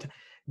gosh, all the time.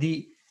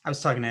 I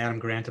was talking to Adam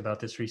Grant about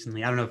this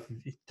recently. I don't know if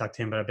you talked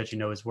to him, but I bet you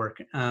know his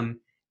work.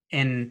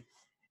 And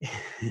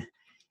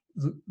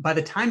by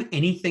the time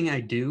anything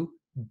I do,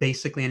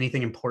 basically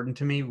anything important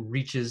to me,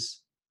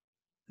 reaches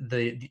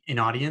an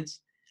audience,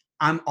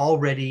 I'm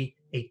already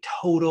a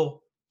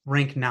total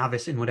rank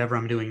novice in whatever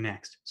I'm doing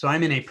next. So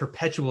I'm in a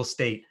perpetual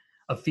state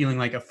of feeling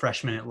like a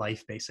freshman at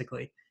life,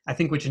 basically. I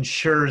think which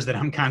ensures that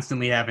I'm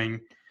constantly having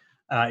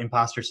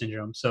imposter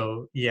syndrome.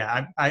 So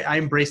yeah, I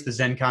embrace the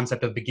Zen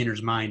concept of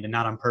beginner's mind, and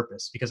not on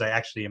purpose, because I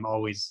actually am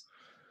always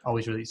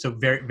really, so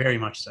very, very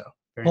much so.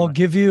 I'll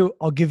give you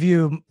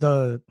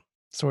the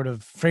sort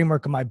of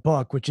framework of my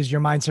book, which is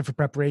your mindset for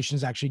preparation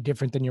is actually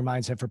different than your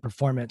mindset for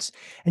performance.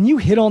 And you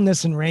hit on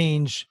this in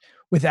range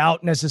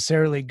without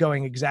necessarily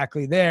going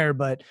exactly there.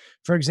 But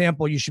for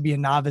example, you should be a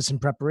novice in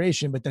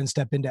preparation, but then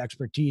step into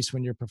expertise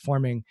when you're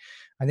performing.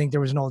 I think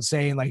there was an old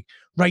saying like,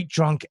 write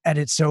drunk,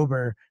 edit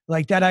sober.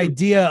 Like that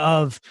idea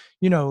of,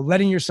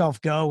 letting yourself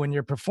go when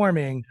you're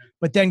performing,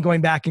 but then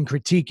going back and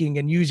critiquing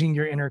and using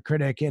your inner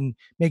critic and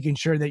making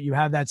sure that you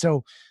have that.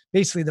 So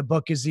basically the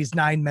book is these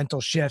 9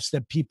 mental shifts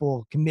that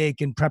people can make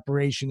in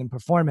preparation and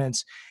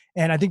performance.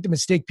 And I think the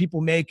mistake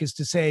people make is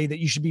to say that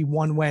you should be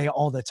one way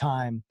all the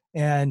time.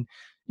 And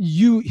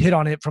you hit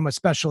on it from a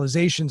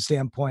specialization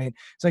standpoint.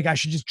 It's like, I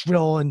should just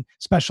drill and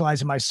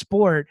specialize in my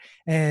sport.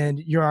 And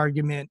your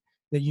argument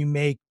that you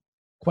make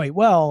quite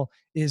well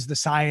is the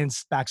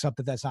science backs up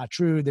that that's not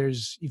true.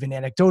 There's even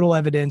anecdotal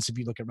evidence, if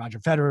you look at Roger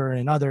Federer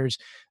and others,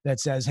 that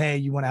says, hey,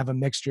 you want to have a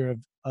mixture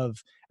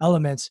of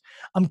elements.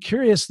 I'm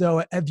curious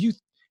though,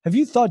 have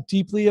you thought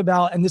deeply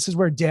about, and this is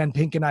where Dan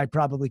Pink and I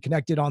probably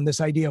connected on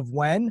this idea of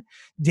when.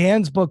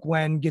 Dan's book,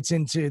 When, gets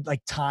into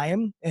like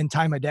time and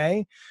time of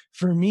day.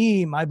 For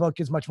me, my book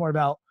is much more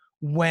about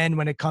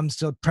when it comes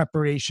to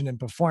preparation and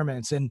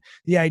performance, and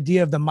the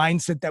idea of the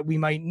mindset that we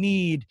might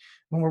need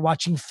when we're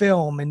watching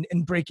film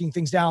and breaking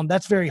things down.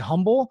 That's very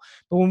humble.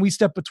 But when we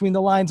step between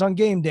the lines on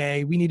game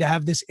day, we need to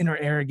have this inner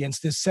arrogance,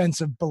 this sense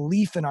of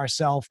belief in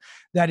ourselves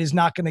that is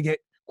not going to get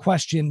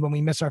question when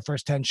we miss our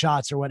first 10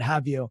 shots or what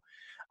have you.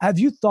 Have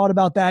you thought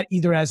about that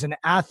either as an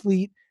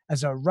athlete,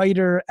 as a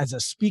writer, as a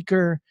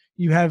speaker?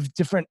 You have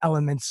different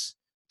elements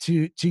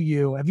to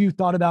you. Have you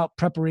thought about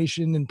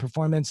preparation and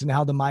performance and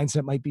how the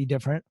mindset might be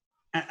different?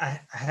 I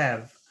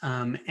have,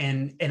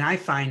 and I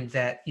find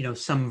that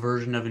some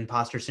version of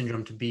imposter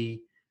syndrome to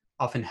be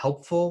often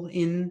helpful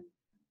in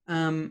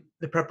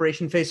the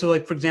preparation phase. So,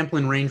 like for example,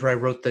 in Range, where I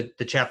wrote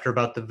the chapter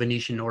about the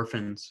Venetian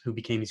orphans who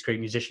became these great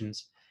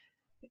musicians.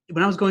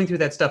 When I was going through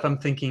that stuff, I'm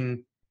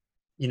thinking,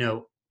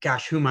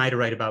 gosh, who am I to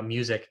write about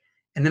music?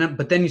 And then,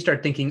 but then you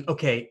start thinking,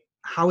 okay,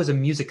 how is a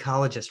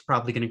musicologist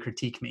probably going to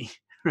critique me,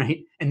 right?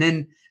 And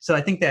then, so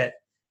I think that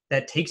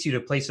takes you to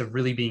a place of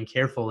really being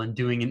careful and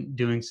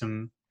doing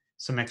some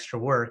extra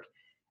work.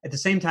 At the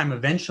same time,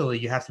 eventually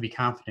you have to be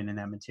confident in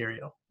that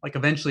material. Like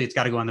eventually it's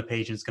got to go on the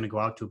page and it's going to go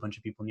out to a bunch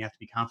of people and you have to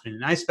be confident.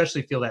 And I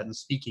especially feel that in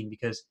speaking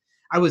because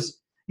I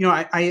was,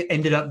 I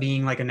ended up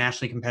being like a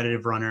nationally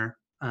competitive runner.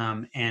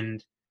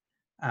 And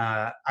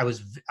I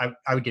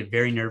would get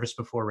very nervous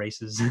before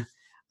races.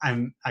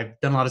 I've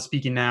done a lot of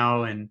speaking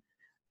now and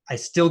I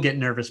still get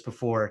nervous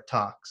before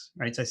talks,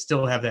 right? So I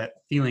still have that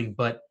feeling,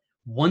 but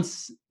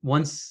once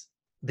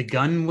the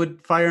gun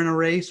would fire in a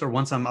race or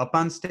once I'm up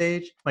on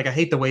stage, like I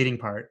hate the waiting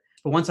part,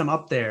 but once I'm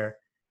up there,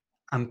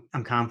 I'm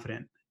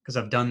confident because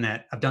I've done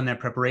that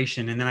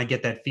preparation. And then I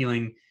get that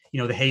feeling,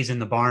 the haze in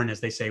the barn, as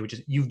they say, which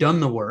is you've done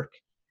the work.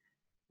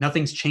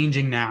 Nothing's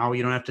changing now.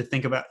 You don't have to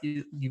think about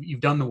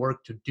you've done the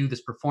work to do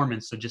this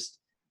performance. So just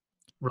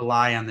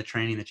rely on the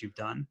training that you've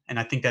done. And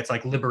I think that's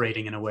like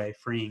liberating in a way,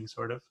 freeing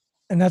sort of.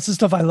 And that's the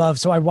stuff I love.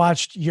 So I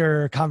watched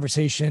your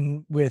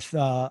conversation with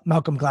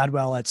Malcolm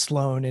Gladwell at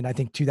Sloan in, I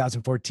think,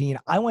 2014.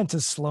 I went to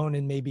Sloan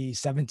in maybe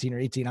 17 or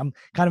 18. I'm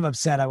kind of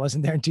upset I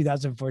wasn't there in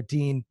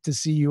 2014 to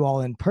see you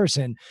all in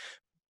person.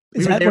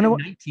 We were there in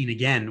 19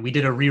 again. We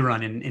did a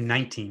rerun in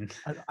 19.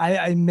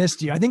 I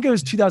missed you. I think it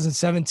was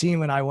 2017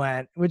 when I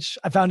went, which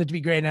I found it to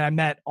be great. And I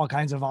met all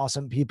kinds of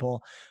awesome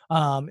people.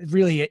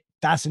 Really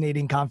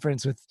fascinating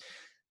conference with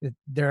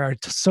there are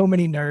so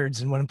many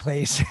nerds in one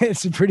place.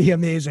 It's pretty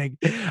amazing.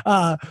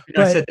 I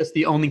said that's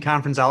the only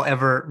conference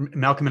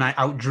Malcolm and I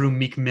outdrew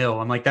Meek Mill.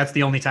 I'm like, that's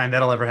the only time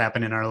that'll ever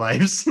happen in our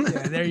lives.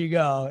 Yeah, there you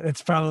go.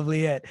 That's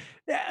probably it.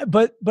 Yeah,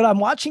 but I'm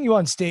watching you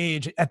on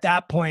stage at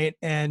that point.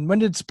 And when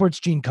did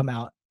Sports Gene come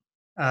out?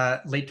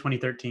 Late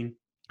 2013.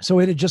 So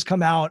it had just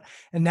come out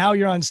and now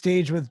you're on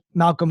stage with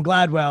Malcolm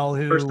Gladwell,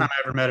 who first time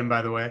I ever met him,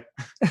 by the way.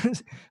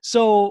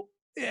 So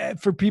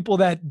for people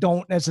that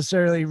don't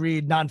necessarily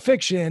read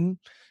nonfiction,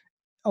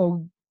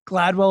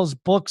 Gladwell's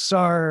books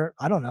are,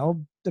 I don't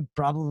know, the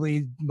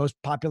probably most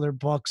popular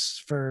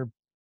books for,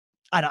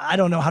 I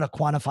don't know how to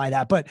quantify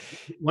that, but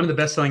one of the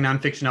best-selling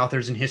nonfiction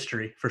authors in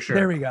history, for sure.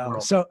 There we go.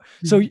 So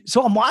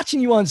I'm watching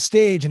you on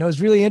stage and it was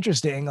really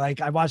interesting.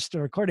 Like I watched the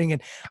recording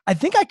and I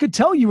think I could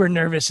tell you were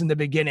nervous in the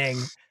beginning.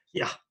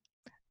 Yeah.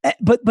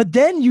 But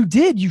then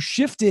you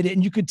shifted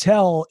and you could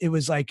tell it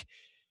was like,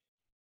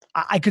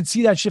 I could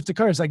see that shift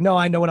occur. It's like, no,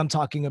 I know what I'm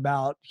talking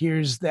about.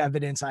 Here's the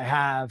evidence I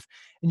have.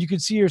 And you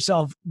could see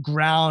yourself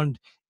ground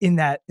in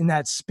that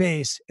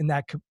space, in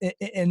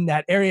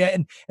that area.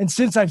 And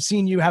since I've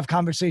seen you have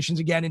conversations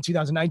again in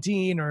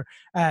 2019 or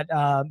at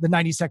the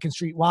 92nd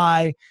Street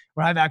Y,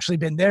 where I've actually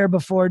been there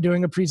before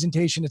doing a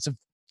presentation, it's a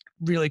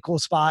really cool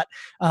spot.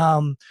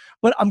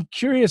 But I'm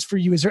curious for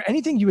you, is there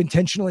anything you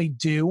intentionally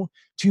do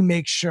to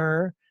make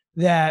sure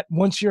that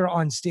once you're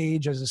on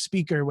stage as a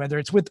speaker, whether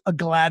it's with a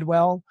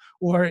Gladwell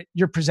or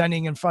you're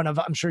presenting in front of,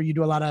 I'm sure you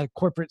do a lot of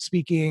corporate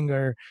speaking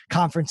or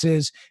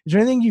conferences. Is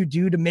there anything you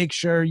do to make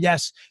sure,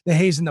 yes, the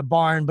hay's in the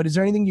barn, but is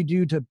there anything you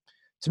do to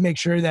make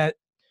sure that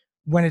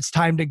when it's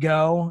time to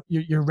go,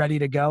 you're ready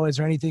to go? Is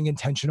there anything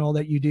intentional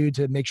that you do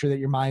to make sure that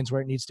your mind's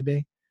where it needs to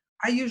be?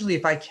 I usually,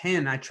 if I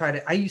can,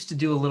 I used to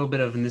do a little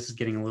bit of, and this is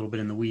getting a little bit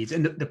in the weeds,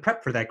 and the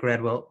prep for that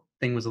Gladwell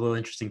thing was a little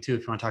interesting too,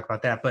 if you want to talk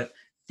about that. But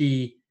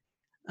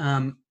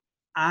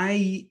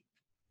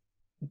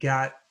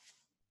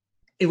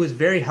it was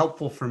very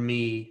helpful for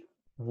me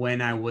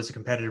when I was a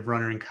competitive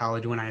runner in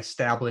college, when I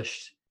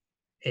established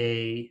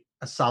a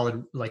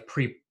solid like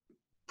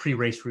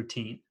pre-race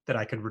routine that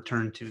I could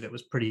return to that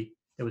was pretty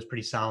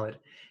solid.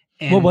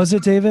 And what was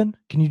it, David?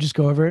 Can you just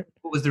go over it?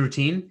 What was the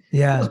routine?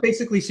 Yeah. It was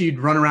basically, so you'd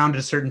run around at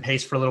a certain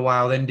pace for a little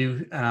while, then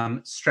do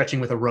stretching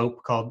with a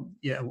rope called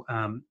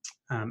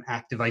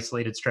active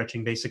isolated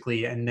stretching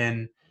basically. And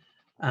then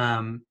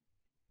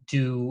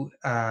do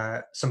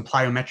some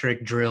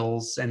plyometric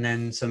drills and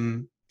then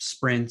some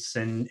sprints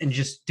and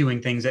just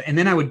doing things. And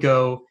then I would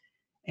go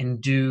and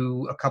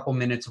do a couple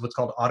minutes of what's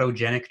called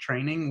autogenic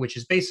training, which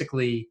is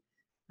basically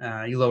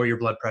you lower your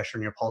blood pressure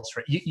and your pulse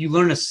rate. You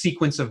learn a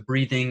sequence of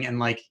breathing and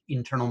like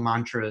internal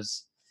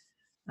mantras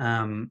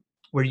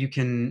where you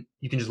can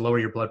just lower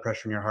your blood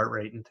pressure and your heart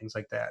rate and things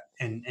like that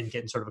and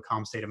get in sort of a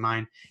calm state of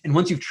mind. And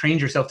once you've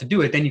trained yourself to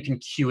do it, then you can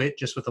cue it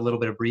just with a little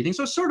bit of breathing.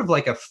 So it's sort of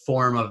like a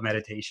form of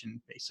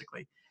meditation,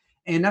 basically.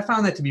 And I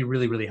found that to be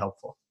really, really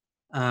helpful.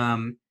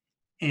 And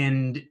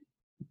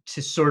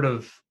to sort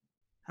of,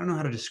 I don't know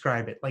how to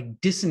describe it,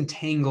 like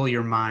disentangle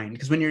your mind.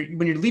 Because when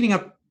you're leading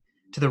up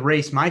to the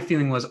race, my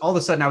feeling was all of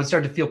a sudden I would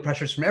start to feel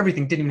pressures from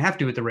everything. Didn't even have to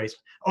do with the race.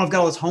 Oh, I've got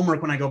all this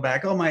homework when I go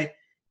back. Oh, got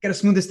to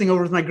smooth this thing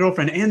over with my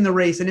girlfriend and the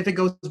race. And if it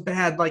goes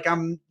bad, like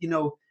I'm,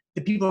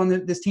 the people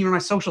on this team are my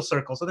social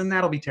circle. So then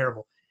that'll be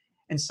terrible.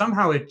 And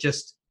somehow it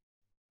just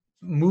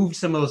moved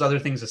some of those other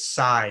things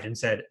aside and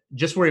said,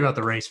 just worry about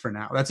the race for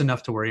now. That's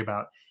enough to worry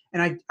about.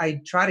 And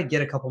I try to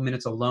get a couple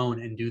minutes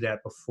alone and do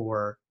that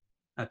before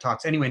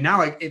talks. Anyway,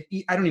 now I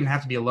don't even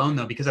have to be alone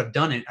though, because I've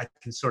done it. I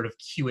can sort of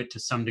cue it to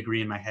some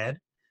degree in my head.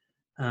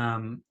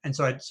 And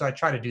so I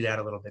try to do that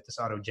a little bit, this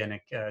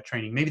autogenic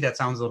training. Maybe that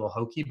sounds a little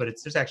hokey, but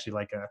there's actually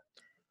like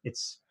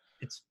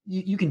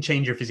you can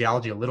change your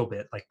physiology a little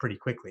bit, like pretty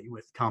quickly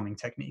with calming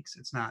techniques.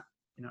 It's not,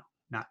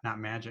 not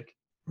magic.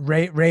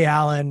 Ray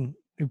Allen,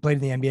 who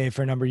played in the NBA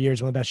for a number of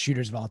years, one of the best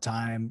shooters of all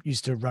time,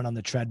 used to run on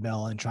the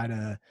treadmill and try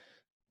to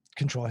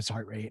control his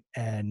heart rate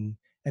and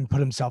put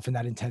himself in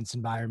that intense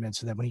environment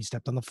so that when he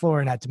stepped on the floor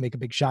and had to make a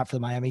big shot for the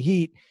Miami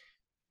Heat,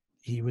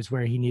 he was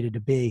where he needed to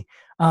be.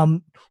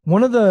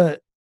 One of the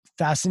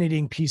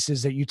fascinating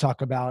pieces that you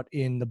talk about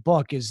in the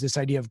book is this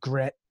idea of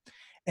grit.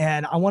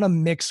 And I want to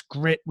mix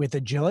grit with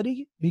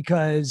agility,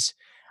 because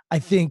I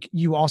think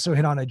you also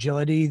hit on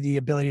agility, the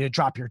ability to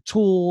drop your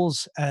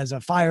tools as a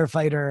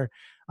firefighter,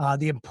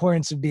 the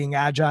importance of being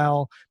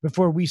agile.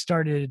 Before we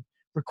started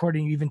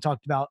recording, you even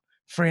talked about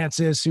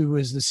Frances, who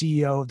was the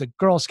CEO of the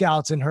Girl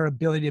Scouts, and her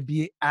ability to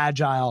be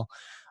agile.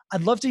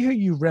 I'd love to hear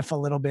you riff a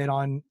little bit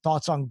on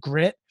thoughts on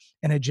grit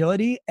and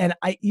agility. And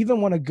I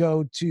even want to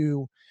go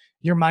to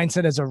your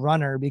mindset as a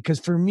runner, because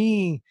for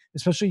me,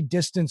 especially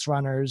distance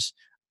runners,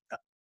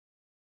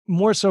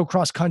 more so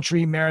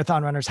cross-country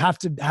marathon runners, have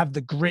to have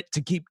the grit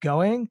to keep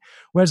going.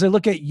 Whereas I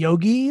look at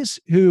yogis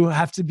who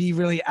have to be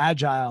really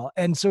agile.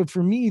 And so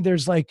for me,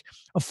 there's like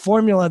a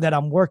formula that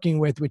I'm working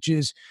with, which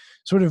is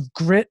sort of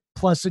grit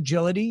plus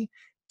agility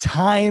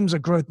times a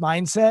growth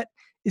mindset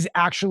is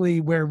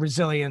actually where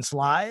resilience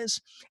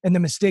lies. And the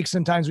mistake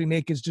sometimes we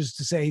make is just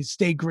to say,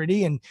 stay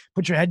gritty and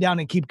put your head down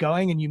and keep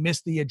going, and you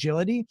miss the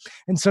agility.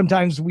 And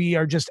sometimes we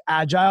are just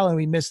agile and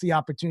we miss the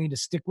opportunity to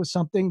stick with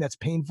something that's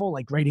painful,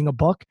 like writing a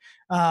book.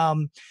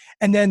 And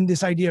then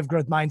this idea of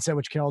growth mindset,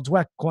 which Carol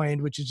Dweck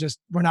coined, which is just,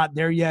 we're not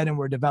there yet and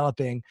we're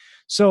developing.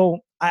 So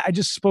I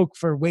just spoke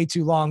for way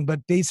too long,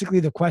 but basically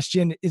the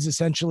question is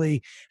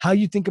essentially how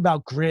you think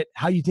about grit,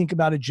 how you think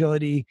about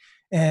agility,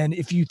 and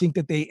if you think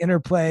that they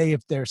interplay,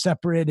 if they're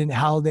separate, and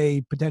how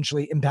they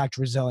potentially impact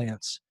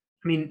resilience.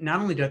 I mean,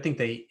 not only do I think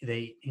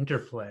they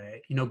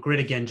interplay, grit,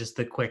 again, just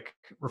the quick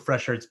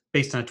refresher, it's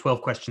based on a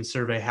 12-question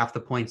survey. Half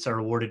the points are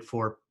awarded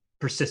for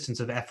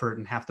persistence of effort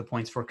and half the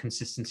points for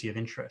consistency of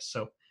interest.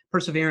 So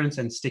perseverance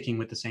and sticking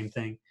with the same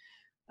thing.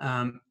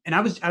 And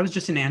I was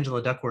just in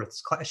Angela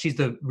Duckworth's class. She's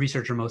the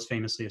researcher most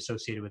famously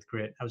associated with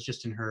grit. I was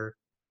just in her,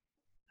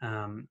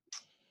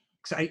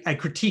 because I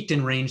critiqued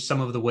and ranged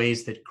some of the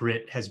ways that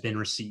grit has been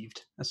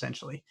received,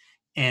 essentially.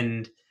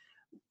 And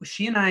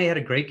she and I had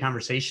a great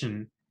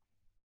conversation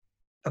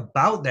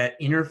about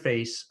that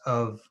interface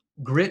of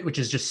grit, which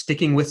is just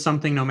sticking with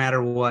something no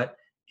matter what,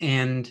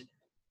 and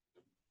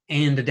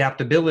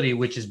adaptability,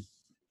 which is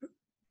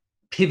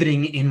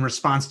pivoting in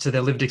response to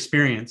the lived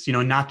experience,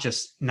 not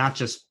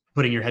just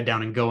putting your head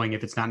down and going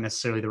if it's not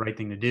necessarily the right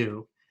thing to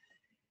do.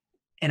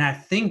 And I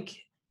think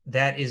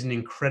that is an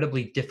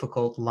incredibly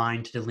difficult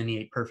line to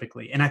delineate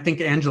perfectly. And I think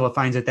Angela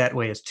finds it that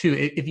way as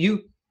too.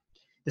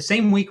 The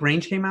same week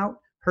Range came out,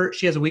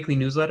 she has a weekly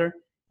newsletter.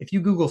 If you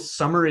Google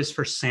 "summer is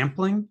for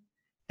sampling,"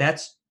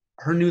 that's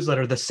her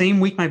newsletter. The same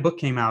week my book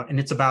came out, and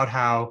it's about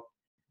how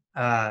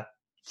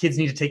kids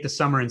need to take the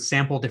summer and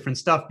sample different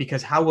stuff,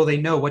 because how will they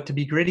know what to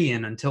be gritty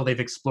in until they've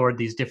explored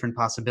these different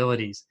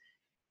possibilities?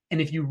 And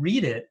if you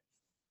read it,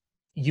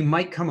 you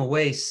might come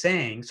away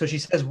saying, so she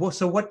says, well,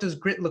 so what does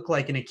grit look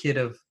like in a kid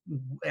of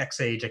X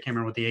age? I can't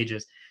remember what the age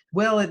is.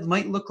 Well, it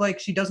might look like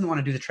she doesn't want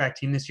to do the track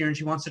team this year and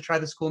she wants to try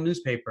the school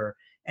newspaper.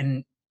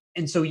 And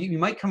so you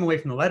might come away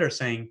from the letter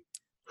saying,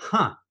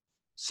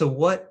 so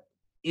what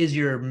is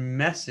your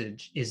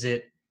message? Is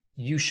it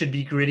you should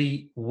be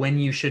gritty when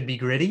you should be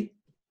gritty?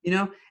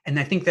 And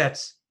I think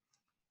that's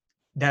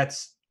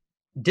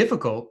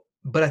difficult,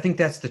 but I think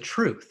that's the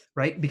truth,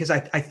 right? Because I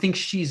think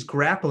she's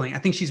grappling. I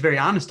think she's very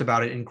honest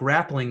about it and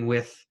grappling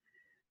with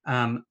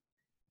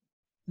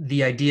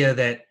the idea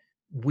that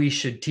we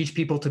should teach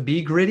people to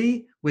be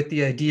gritty, with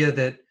the idea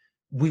that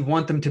we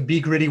want them to be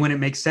gritty when it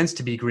makes sense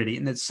to be gritty,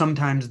 and that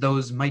sometimes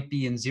those might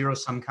be in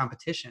zero-sum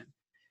competition.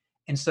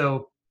 And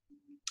so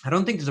I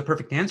don't think there's a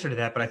perfect answer to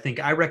that, but I think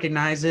I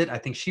recognize it. I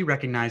think she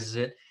recognizes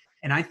it.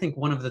 And I think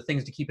one of the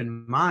things to keep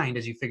in mind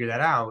as you figure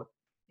that out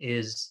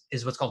is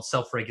what's called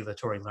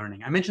self-regulatory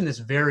learning. I mentioned this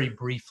very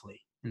briefly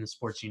in the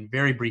sports scene,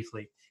 very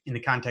briefly in the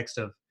context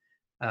of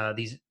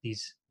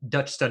these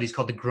Dutch studies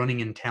called the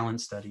Groningen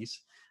Talent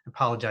Studies. I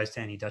apologize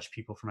to any Dutch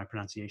people for my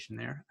pronunciation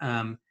there.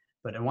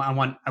 But I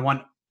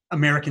want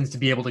Americans to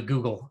be able to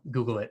Google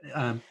it.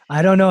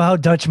 I don't know how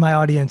Dutch my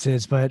audience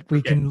is, but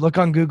we can look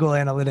on Google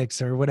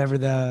Analytics or whatever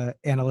the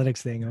analytics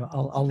thing.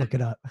 I'll look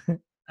it up.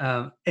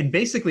 And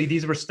basically,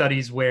 these were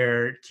studies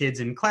where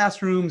kids in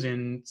classrooms,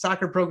 in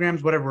soccer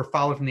programs, whatever, were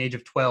followed from the age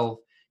of 12.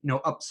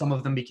 Some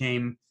of them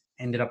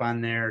ended up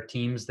on their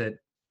teams that,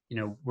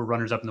 were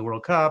runners up in the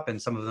World Cup,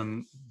 and some of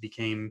them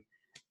became,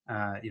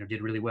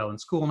 did really well in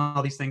school and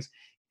all these things.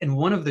 And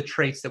one of the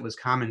traits that was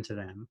common to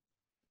them,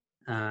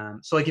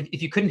 so like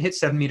if you couldn't hit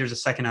 7 meters a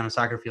second on a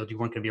soccer field, you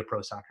weren't going to be a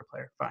pro soccer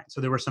player. Fine.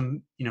 So there were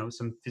some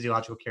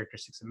physiological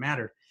characteristics that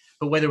mattered.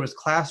 But whether it was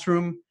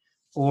classroom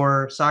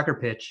or soccer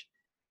pitch,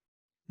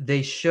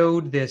 they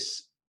showed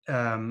this,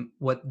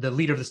 what the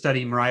leader of the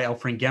study, Mariah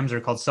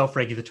Elfring-Gemser, called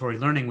self-regulatory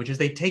learning, which is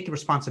they take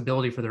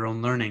responsibility for their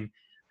own learning,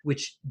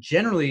 which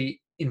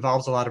generally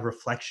involves a lot of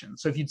reflection.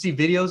 So if you'd see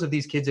videos of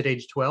these kids at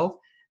age 12,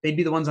 they'd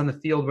be the ones on the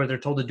field where they're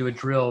told to do a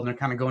drill, and they're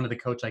kind of going to the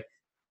coach like,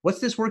 what's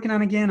this working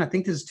on again? I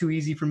think this is too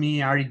easy for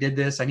me. I already did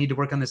this. I need to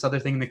work on this other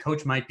thing. And the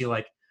coach might be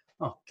like,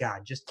 oh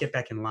God, just get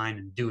back in line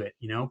and do it,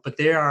 But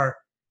they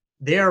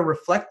are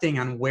reflecting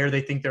on where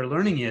they think their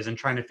learning is and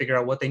trying to figure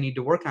out what they need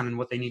to work on and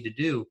what they need to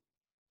do.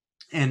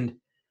 And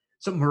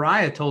so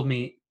Mariah told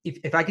me,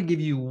 if I could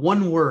give you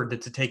one word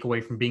that's a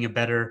takeaway from being a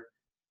better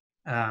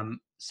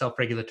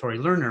self-regulatory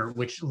learner,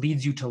 which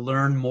leads you to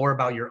learn more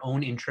about your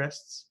own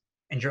interests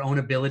and your own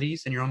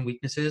abilities and your own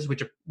weaknesses,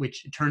 which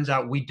it turns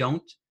out we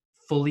don't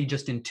fully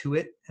just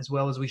intuit as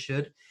well as we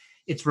should,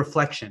 it's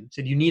reflection.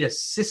 So you need a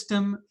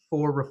system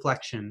for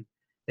reflection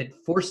that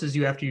forces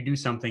you, after you do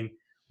something,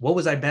 what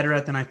was I better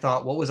at than I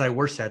thought? What was I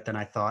worse at than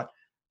I thought?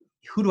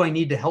 Who do I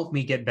need to help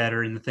me get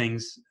better in the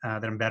things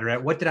that I'm better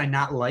at? What did I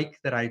not like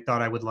that I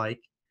thought I would like?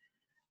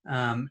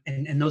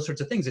 And those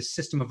sorts of things, a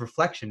system of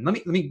reflection.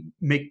 Let me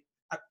make,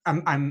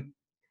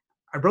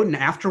 I wrote an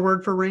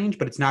afterword for Range,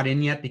 but it's not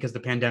in yet because the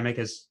pandemic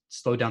has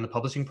slowed down the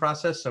publishing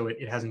process. So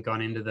it hasn't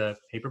gone into the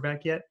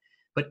paperback yet.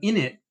 But in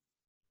it,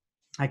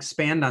 I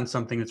expand on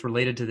something that's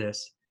related to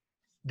this,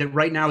 that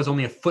right now is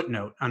only a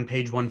footnote on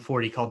page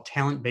 140, called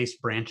talent-based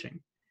branching.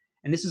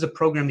 And this is a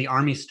program the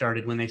Army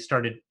started when they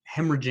started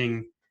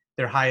hemorrhaging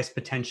their highest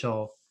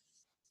potential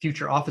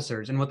future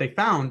officers. And what they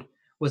found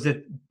was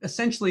that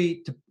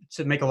essentially,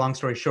 to make a long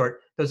story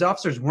short, those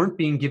officers weren't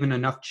being given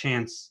enough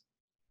chance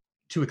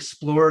to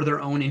explore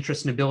their own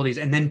interests and abilities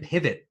and then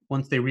pivot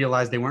once they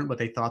realized they weren't what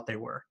they thought they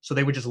were. So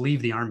they would just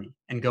leave the Army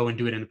and go and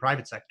do it in the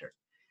private sector.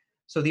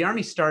 So the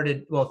Army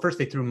started, well, first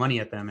they threw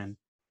money at them, and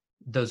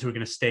those who were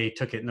going to stay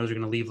took it, and those who were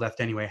going to leave left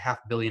anyway. $500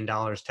 million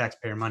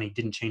taxpayer money,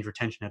 didn't change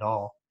retention at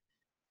all.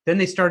 Then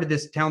they started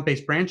this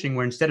talent-based branching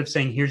where instead of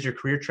saying, here's your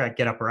career track,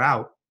 get up or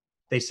out,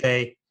 they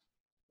say,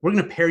 we're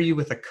going to pair you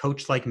with a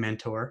coach-like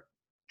mentor,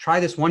 try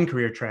this one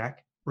career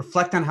track,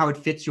 reflect on how it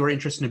fits your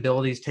interests and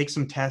abilities, take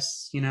some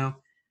tests,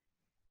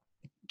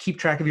 keep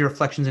track of your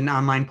reflections in an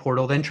online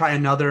portal, then try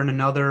another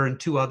and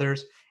two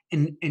others.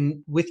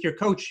 And with your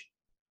coach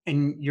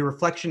and your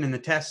reflection and the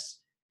tests,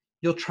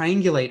 you'll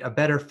triangulate a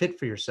better fit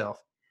for yourself.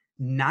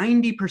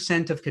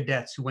 90% of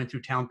cadets who went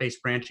through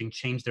talent-based branching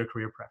changed their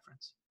career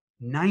preference.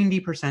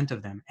 90%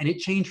 of them. And it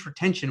changed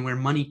retention where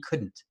money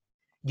couldn't,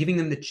 giving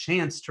them the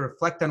chance to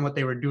reflect on what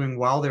they were doing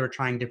while they were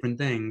trying different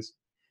things,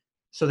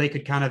 so they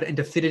could and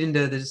to fit it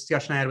into the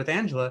discussion I had with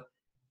Angela,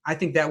 I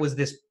think that was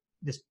this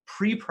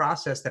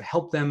pre-process that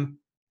helped them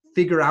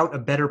figure out a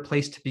better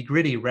place to be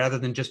gritty rather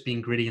than just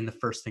being gritty in the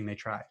first thing they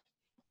tried.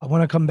 I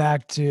want to come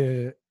back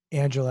to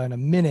Angela in a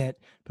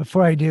minute.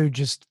 Before I do,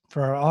 just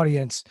for our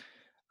audience,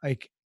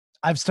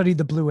 I've studied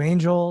the Blue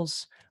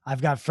Angels.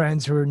 I've got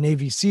friends who are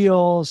Navy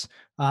SEALs.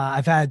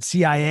 I've had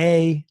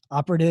CIA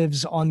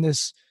operatives on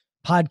this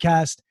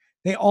podcast.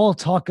 They all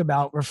talk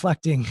about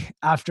reflecting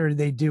after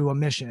they do a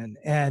mission,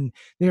 and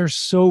they're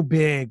so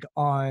big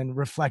on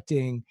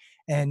reflecting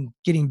and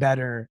getting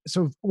better.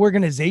 So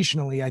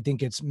organizationally, I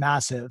think it's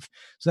massive.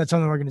 So that's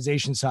on the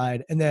organization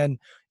side. And then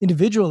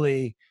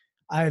individually,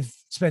 I've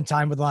spent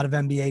time with a lot of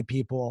NBA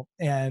people,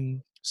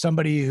 and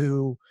somebody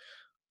who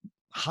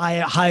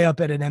high up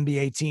at an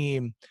NBA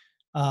team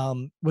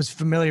was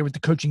familiar with the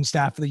coaching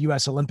staff of the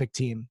U.S. Olympic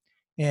team.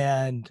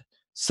 And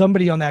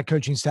somebody on that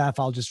coaching staff,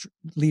 I'll just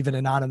leave it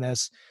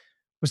anonymous,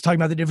 was talking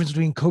about the difference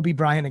between Kobe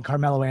Bryant and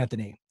Carmelo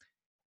Anthony.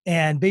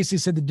 And basically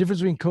said the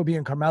difference between Kobe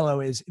and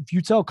Carmelo is if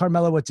you tell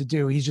Carmelo what to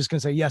do, he's just going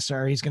to say, yes,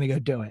 sir. He's going to go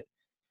do it.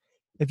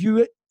 If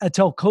you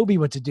tell Kobe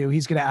what to do,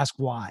 he's going to ask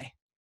why.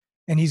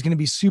 And he's going to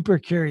be super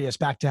curious,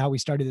 back to how we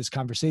started this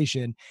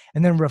conversation,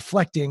 and then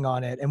reflecting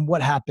on it and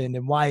what happened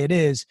and why it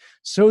is,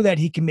 so that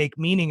he can make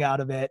meaning out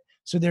of it.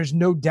 So there's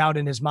no doubt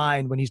in his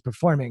mind when he's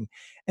performing.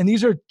 And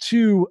these are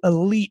two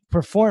elite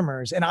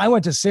performers. And I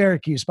went to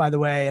Syracuse, by the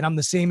way, and I'm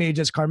the same age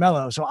as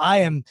Carmelo. So I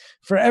am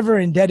forever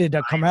indebted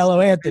to Carmelo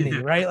Anthony,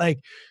 right? Like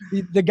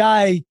the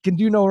guy can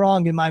do no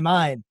wrong in my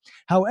mind.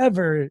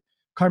 However,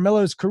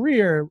 Carmelo's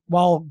career,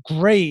 while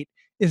great,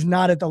 is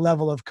not at the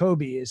level of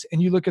Kobe's. And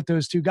you look at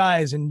those two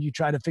guys and you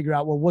try to figure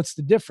out, well, what's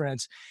the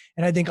difference?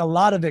 And I think a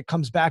lot of it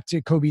comes back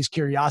to Kobe's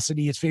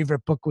curiosity. His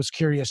favorite book was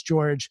Curious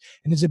George,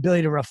 and his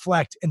ability to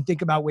reflect and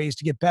think about ways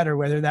to get better,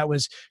 whether that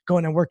was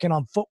going and working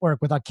on footwork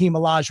with Hakeem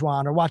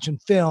Olajuwon or watching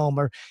film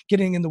or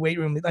getting in the weight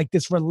room, like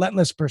this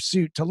relentless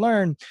pursuit to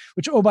learn,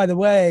 which, oh, by the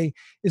way,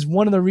 is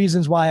one of the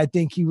reasons why I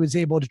think he was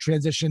able to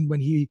transition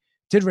when he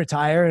did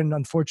retire. And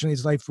unfortunately,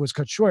 his life was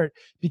cut short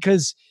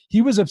because he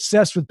was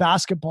obsessed with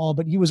basketball,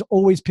 but he was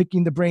always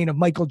picking the brain of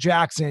Michael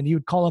Jackson. He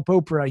would call up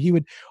Oprah. He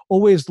would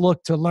always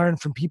look to learn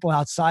from people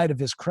outside of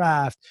his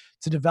craft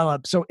to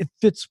develop. So it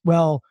fits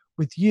well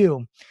with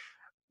you.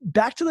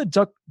 Back to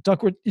the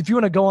Duckworth. If you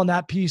want to go on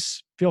that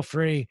piece, feel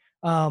free.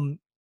 Go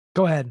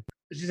ahead.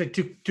 Just like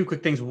two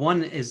quick things.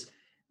 One is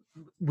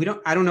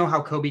I don't know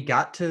how Kobe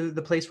got to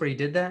the place where he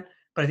did that.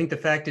 But I think the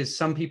fact is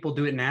some people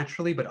do it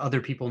naturally, but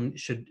other people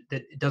that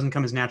it doesn't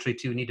come as naturally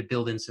to need to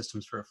build in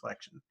systems for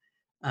reflection.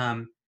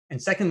 And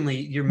secondly,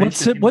 you're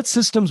mentioning what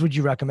systems would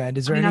you recommend?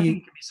 Is there any? I think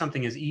it could be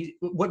something as easy.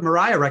 What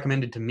Mariah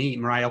recommended to me,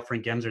 Mariah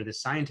Elfrink Gemser,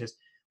 this scientist,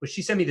 was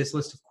she sent me this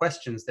list of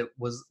questions that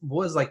was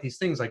like these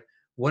things like,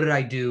 what did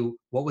I do?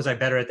 What was I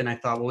better at than I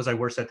thought? What was I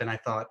worse at than I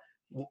thought?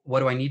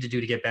 What do I need to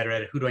do to get better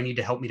at it? Who do I need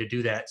to help me to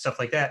do that? Stuff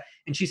like that.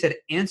 And she said,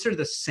 answer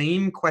the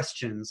same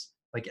questions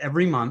like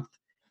every month.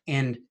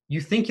 And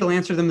you think you'll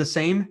answer them the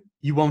same,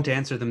 you won't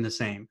answer them the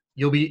same.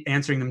 You'll be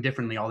answering them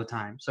differently all the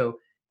time. So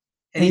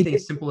anything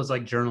as simple as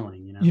like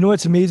journaling, You know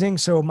what's amazing?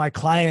 So my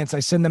clients, I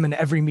send them an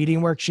every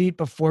meeting worksheet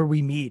before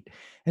we meet.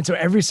 And so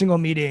every single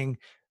meeting,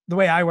 the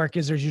way I work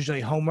is there's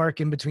usually homework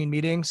in between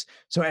meetings.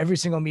 So every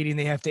single meeting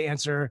they have to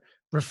answer,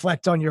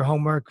 reflect on your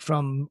homework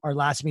from our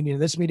last meeting to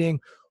this meeting.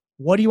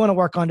 What do you want to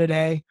work on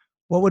today?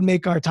 What would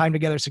make our time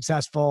together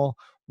successful?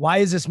 Why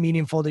is this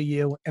meaningful to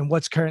you? And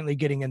what's currently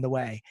getting in the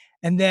way?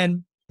 And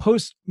then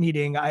post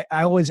meeting, I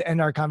always end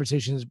our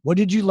conversations. What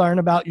did you learn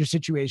about your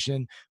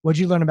situation? What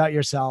did you learn about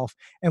yourself?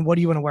 And what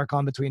do you want to work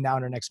on between now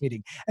and our next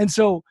meeting? And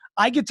so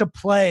I get to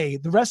play.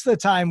 The rest of the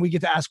time we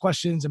get to ask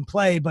questions and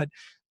play, but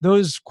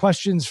those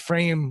questions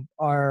frame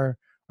our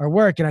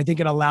work. And I think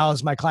it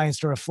allows my clients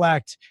to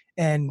reflect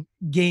and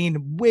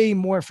gain way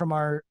more from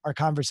our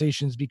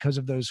conversations because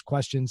of those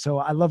questions. So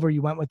I love where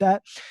you went with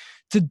that.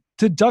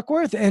 To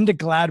Duckworth and to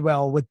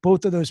Gladwell, with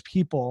both of those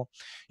people,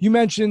 you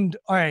mentioned,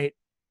 all right,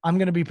 I'm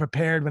going to be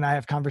prepared when I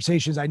have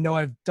conversations. I know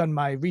I've done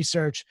my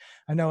research.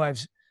 I know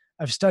I've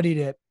studied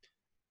it.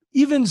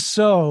 Even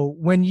so,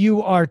 when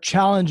you are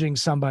challenging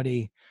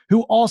somebody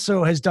who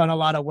also has done a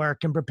lot of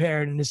work and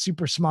prepared and is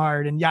super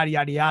smart and yada,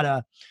 yada,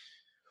 yada,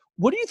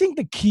 what do you think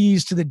the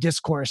keys to the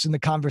discourse and the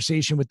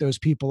conversation with those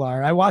people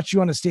are? I watched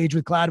you on a stage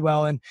with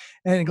Gladwell, and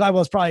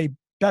Gladwell is probably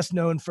best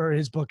known for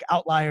his book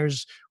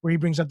Outliers, where he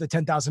brings up the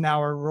 10,000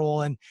 hour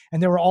rule. And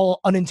there were all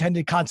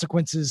unintended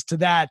consequences to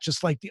that,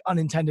 just like the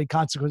unintended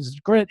consequences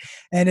to grit.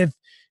 And if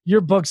your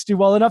books do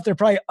well enough, there are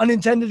probably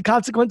unintended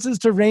consequences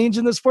to range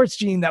in the sports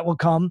gene that will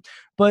come.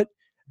 But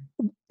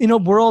in a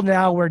world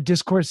now where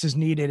discourse is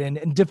needed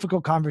and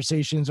difficult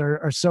conversations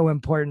are so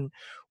important,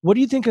 what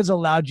do you think has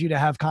allowed you to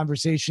have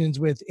conversations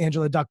with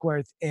Angela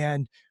Duckworth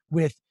and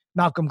with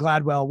Malcolm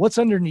Gladwell? What's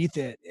underneath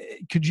it?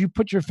 Could you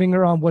put your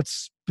finger on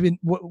what's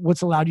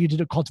allowed you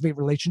to cultivate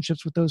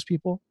relationships with those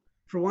people?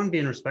 For one,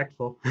 being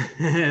respectful,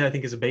 I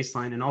think is a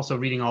baseline, and also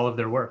reading all of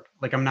their work.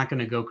 Like, I'm not going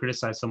to go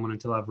criticize someone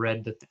until I've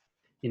read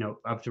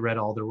I've read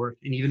all their work.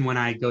 And even when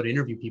I go to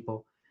interview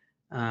people,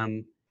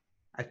 I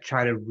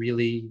try to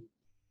really,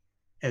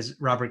 as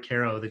Robert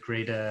Caro, the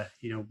great,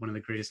 one of the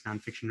greatest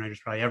nonfiction writers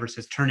probably ever,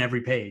 says, turn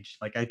every page.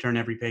 Like, I turn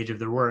every page of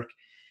their work.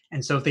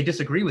 And so if they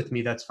disagree with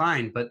me, that's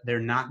fine, but they're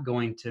not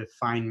going to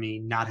find me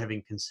not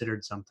having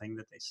considered something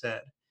that they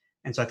said.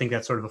 And so I think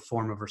that's sort of a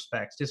form of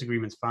respect.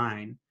 Disagreement's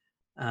fine.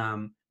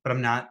 But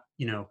I'm not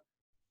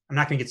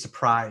going to get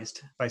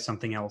surprised by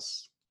something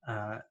else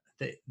that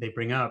they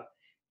bring up.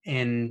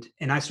 And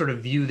I sort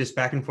of view this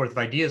back and forth of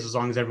ideas, as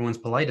long as everyone's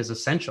polite, as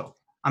essential.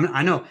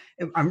 I know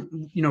I'm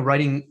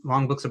writing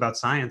long books about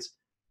science.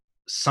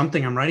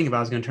 Something I'm writing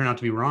about is going to turn out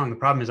to be wrong. The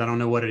problem is I don't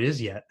know what it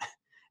is yet.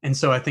 And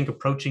so I think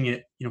approaching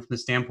it, from the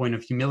standpoint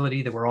of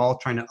humility, that we're all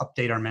trying to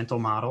update our mental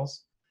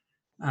models,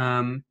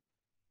 and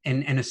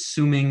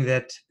assuming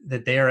that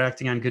they are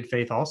acting on good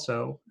faith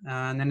also,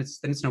 and then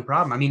it's no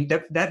problem. I mean,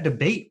 that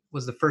debate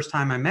was the first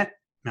time I met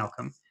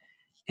Malcolm,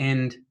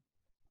 and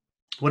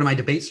one of my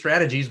debate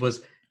strategies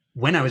was,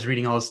 when I was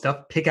reading all this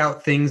stuff, pick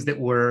out things that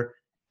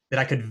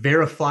I could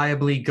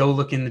verifiably go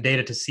look in the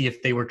data to see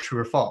if they were true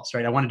or false,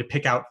 right? I wanted to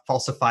pick out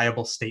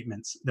falsifiable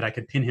statements that I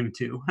could pin him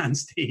to on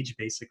stage,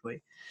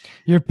 basically.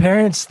 Your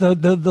parents, the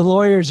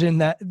lawyers in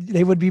that,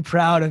 they would be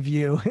proud of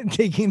you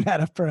taking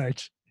that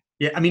approach.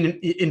 Yeah, I mean,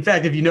 in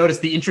fact, if you notice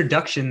the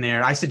introduction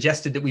there, I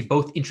suggested that we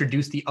both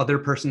introduce the other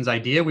person's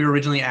idea. We were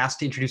originally asked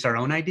to introduce our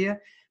own idea,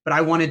 but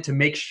I wanted to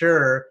make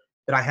sure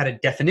that I had a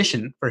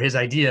definition for his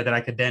idea that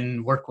I could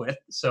then work with.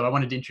 So I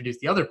wanted to introduce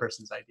the other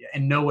person's idea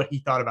and know what he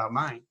thought about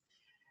mine.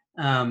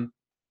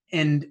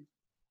 And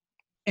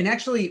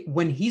actually,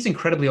 when he's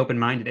incredibly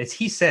open-minded, as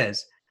he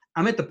says,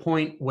 I'm at the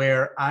point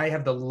where I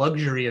have the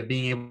luxury of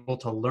being able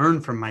to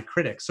learn from my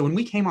critics. So when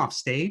we came off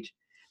stage,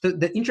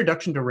 the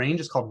introduction to Range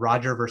is called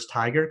Roger versus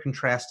Tiger,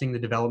 contrasting the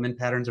development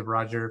patterns of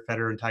Roger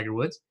Federer and Tiger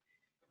Woods.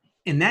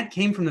 And that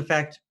came from the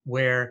fact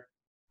where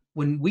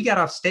when we got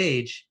off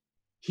stage,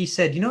 he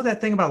said, you know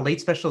that thing about late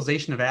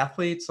specialization of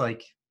athletes?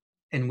 Like,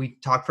 and we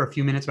talked for a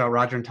few minutes about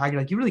Roger and Tiger.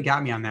 Like, you really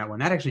got me on that one.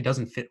 That actually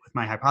doesn't fit with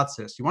my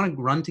hypothesis. You want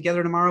to run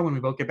together tomorrow when we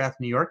both get back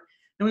to New York?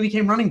 Then we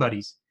became running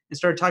buddies and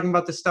started talking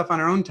about this stuff on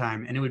our own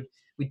time. And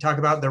we'd talk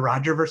about the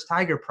Roger versus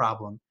Tiger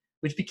problem,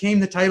 which became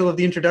the title of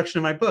the introduction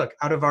of my book,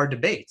 out of our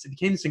debates. It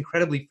became this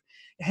incredibly,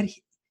 had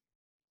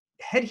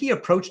he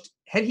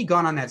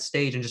gone on that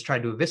stage and just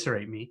tried to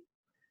eviscerate me,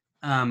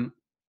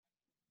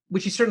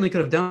 which he certainly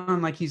could have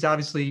done, like he's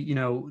obviously, you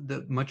know,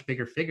 the much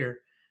bigger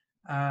figure,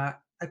 I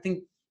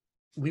think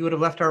we would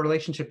have left our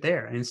relationship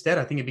there. And instead,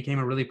 I think it became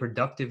a really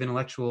productive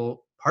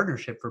intellectual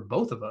partnership for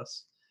both of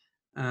us.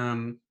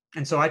 And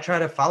so I try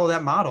to follow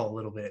that model a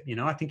little bit. You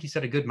know, I think he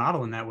set a good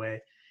model in that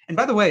way. And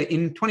by the way,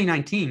 in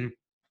 2019,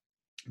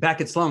 back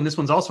at Sloan, this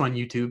one's also on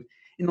YouTube.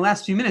 In the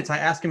last few minutes, I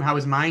asked him how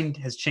his mind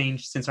has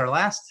changed since our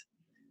last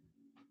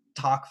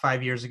talk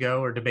 5 years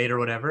ago or debate or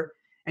whatever.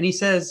 And he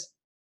says,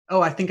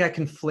 oh, I think I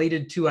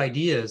conflated two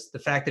ideas. The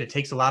fact that it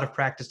takes a lot of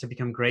practice to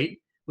become great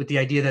with the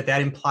idea that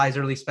that implies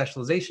early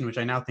specialization, which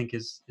I now think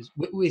is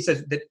he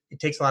says that it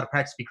takes a lot of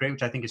practice to be great,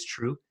 which I think is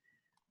true,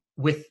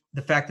 with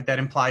the fact that that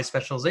implies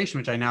specialization,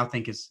 which I now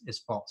think is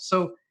false.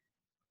 So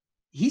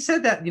he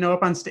said that, you know,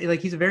 up on stage,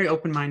 like he's a very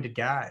open-minded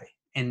guy.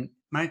 And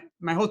my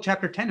whole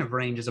chapter 10 of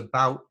Range is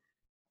about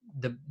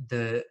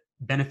the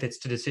benefits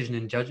to decision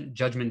and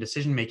judgment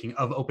decision-making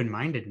of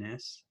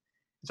open-mindedness.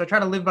 So I try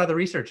to live by the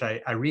research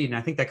I read, and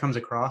I think that comes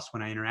across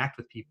when I interact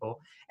with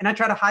people. And I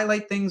try to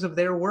highlight things of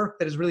their work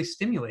that has really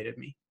stimulated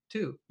me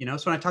too. You know,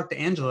 so when I talk to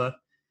Angela,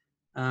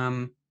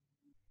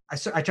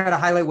 I try to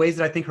highlight ways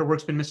that I think her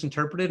work's been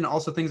misinterpreted, and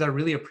also things I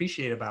really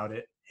appreciate about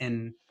it.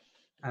 And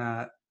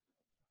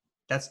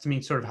that's to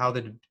me sort of how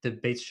the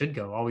debates should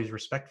go, always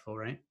respectful,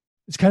 right?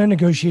 It's kind of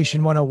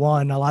negotiation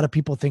 101. A lot of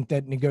people think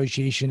that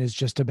negotiation is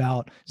just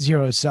about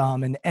zero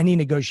sum, and any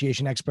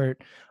negotiation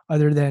expert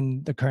other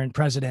than the current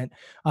president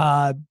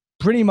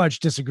pretty much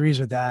disagrees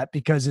with that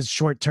because it's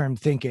short-term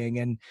thinking.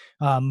 And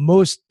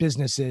most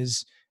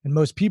businesses and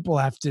most people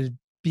have to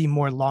be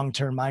more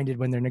long-term minded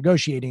when they're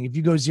negotiating. If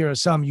you go zero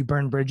sum, you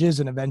burn bridges,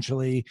 and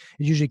eventually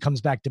it usually comes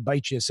back to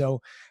bite you.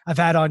 So I've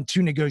had on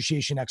 2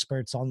 negotiation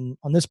experts on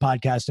this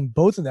podcast, and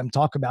both of them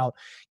talk about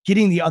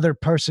getting the other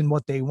person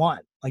what they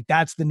want. Like,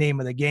 that's the name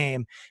of the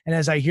game. And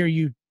as I hear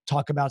you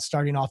talk about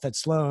starting off at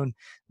Sloan,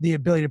 the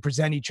ability to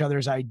present each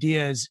other's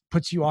ideas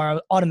puts you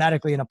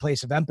automatically in a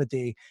place of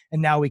empathy.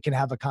 And now we can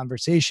have a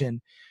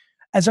conversation.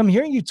 As I'm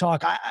hearing you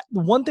talk, the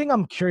one thing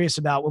I'm curious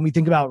about when we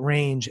think about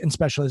range and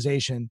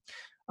specialization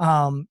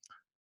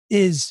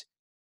is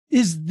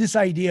this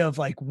idea of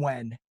like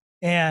when.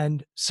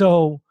 And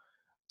so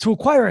to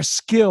acquire a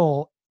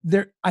skill,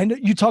 I know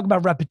you talk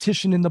about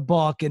repetition in the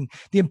book and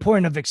the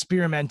importance of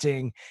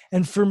experimenting.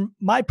 And from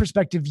my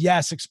perspective,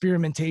 yes,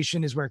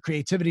 experimentation is where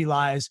creativity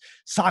lies.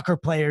 Soccer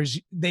players,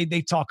 they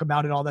talk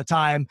about it all the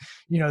time.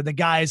 You know, the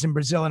guys in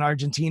Brazil and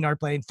Argentina are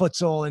playing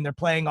futsal, and they're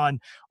playing on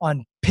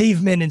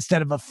pavement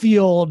instead of a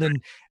field.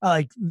 And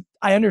like,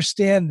 I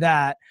understand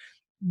that.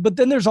 But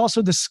then there's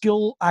also the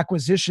skill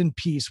acquisition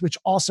piece, which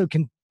also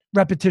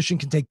repetition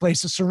can take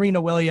place. So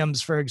Serena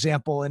Williams, for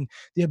example, and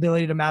the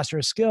ability to master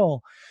a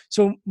skill.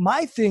 So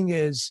my thing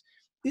is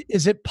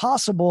it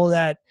possible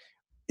that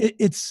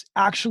it's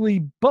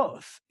actually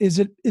both? Is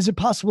it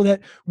possible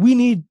that we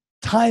need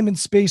time and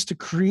space to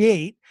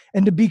create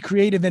and to be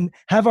creative and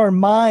have our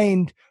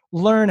mind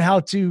learn how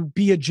to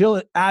be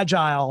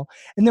agile?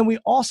 And then we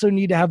also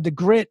need to have the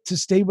grit to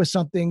stay with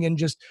something and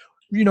just,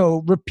 you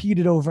know, repeat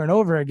it over and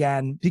over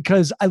again.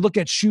 Because I look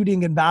at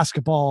shooting and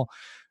basketball,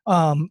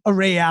 a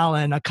Ray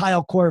Allen, a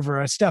Kyle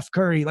Korver, a Steph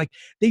Curry, like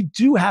they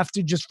do have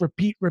to just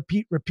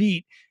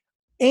repeat.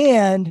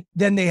 And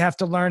then they have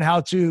to learn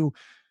how to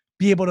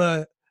be able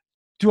to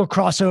do a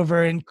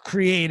crossover and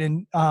create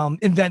and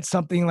invent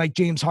something like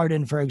James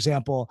Harden, for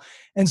example.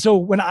 And so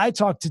when I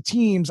talk to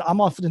teams,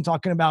 I'm often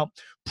talking about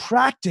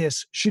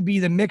practice should be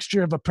the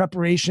mixture of a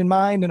preparation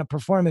mind and a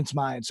performance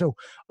mind. So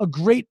a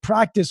great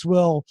practice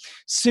will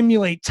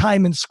simulate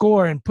time and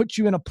score and put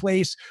you in a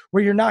place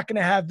where you're not going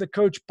to have the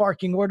coach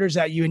barking orders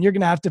at you, and you're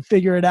going to have to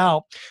figure it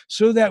out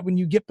so that when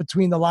you get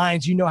between the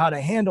lines, you know how to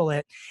handle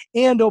it.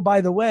 And oh,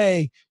 by the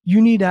way, you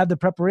need to have the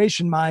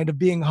preparation mind of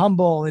being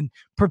humble and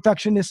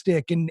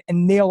perfectionistic and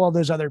nail all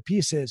those other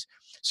pieces.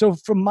 So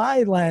from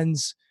my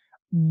lens,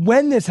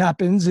 when this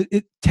happens,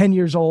 10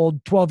 years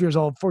old, 12 years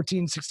old,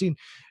 14, 16,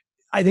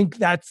 I think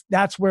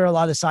that's where a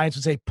lot of science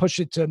would say push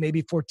it to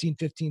maybe 14,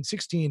 15,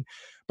 16.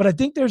 But I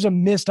think there's a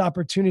missed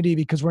opportunity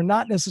because we're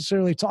not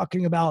necessarily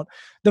talking about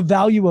the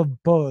value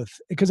of both,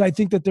 because I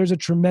think that there's a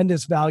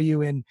tremendous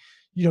value in,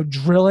 you know,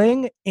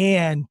 drilling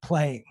and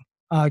playing.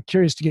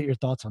 Curious to get your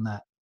thoughts on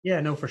that. Yeah,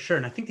 no, for sure.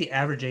 And I think the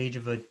average age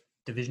of a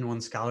Division I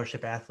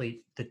scholarship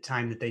athlete, the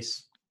time that they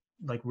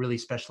like really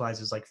specialize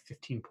is like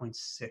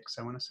 15.6,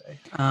 I want to say.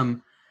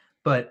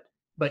 but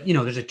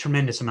there's a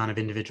tremendous amount of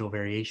individual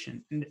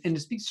variation. And to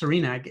speak to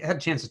Serena, I had a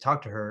chance to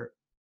talk to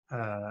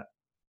her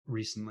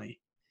recently,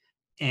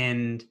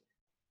 and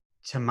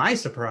to my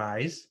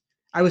surprise,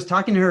 I was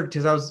talking to her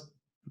because I was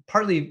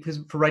partly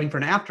for writing for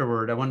an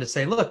afterword. I wanted to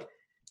say, look,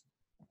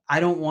 I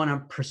don't want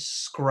to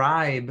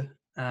prescribe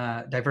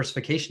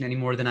diversification any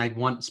more than I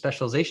want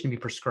specialization to be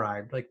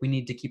prescribed. Like, we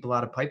need to keep a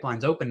lot of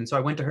pipelines open. And so I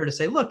went to her to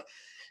say, look,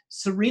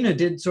 Serena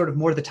did sort of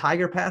more the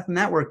tiger path, and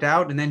that worked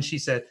out. And then she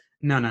said,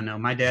 no.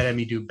 My dad had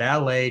me do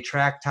ballet,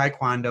 track,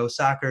 taekwondo,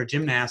 soccer,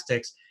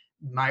 gymnastics,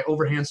 my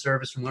overhand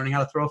service from learning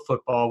how to throw a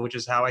football, which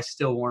is how I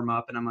still warm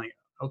up. And I'm like,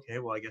 okay,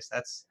 well, I guess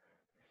that's.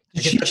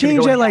 Did she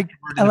change at like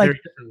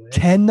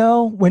 10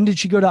 though? When did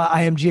she go to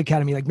IMG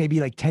Academy? Like maybe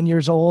like 10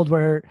 years old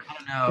where?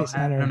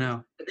 I don't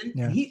know.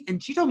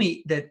 And she told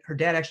me that her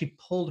dad actually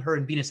pulled her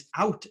and Venus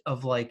out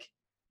of like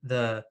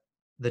the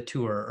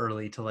tour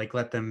early to like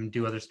let them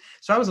do others.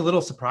 So I was a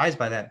little surprised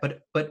by that,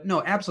 but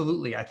no,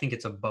 absolutely. I think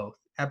it's a both.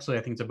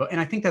 Absolutely. I think it's a both.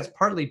 And I think that's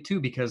partly too,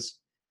 because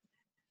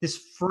this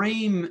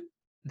frame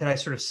that I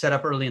sort of set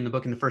up early in the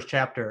book in the first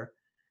chapter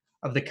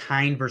of the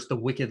kind versus the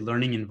wicked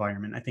learning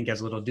environment, I think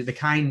has a little the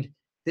kind.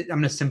 I'm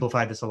going to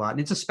simplify this a lot. And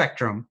it's a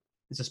spectrum.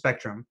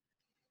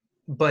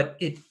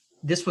 But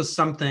this was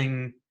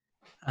something,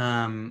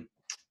 those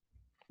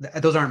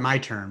aren't my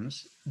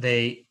terms.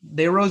 They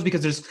arose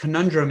because there's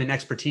conundrum in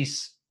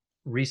expertise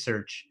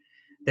research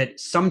that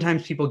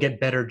sometimes people get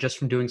better just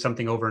from doing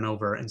something over and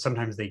over, and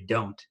sometimes they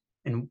don't.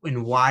 And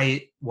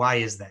why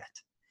is that?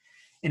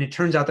 And it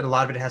turns out that a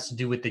lot of it has to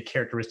do with the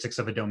characteristics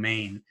of a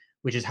domain,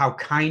 which is how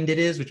kind it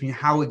is, which means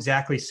how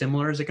exactly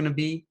similar is it going to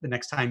be the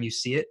next time you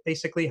see it,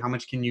 basically. How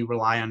much can you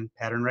rely on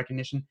pattern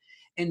recognition,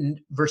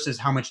 and versus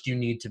how much do you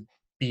need to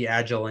be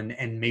agile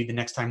and maybe the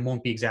next time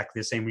won't be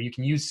exactly the same, where you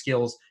can use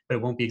skills, but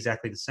it won't be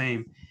exactly the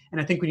same. And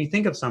I think when you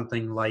think of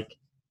something like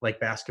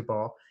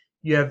basketball,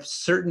 you have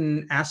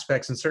certain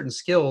aspects and certain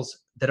skills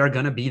that are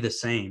going to be the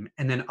same,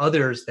 and then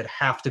others that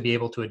have to be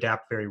able to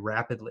adapt very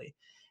rapidly.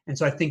 And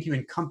so I think you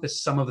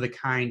encompass some of the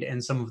kind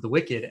and some of the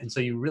wicked. And so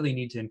you really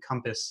need to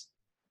encompass,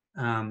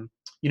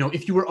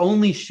 if you were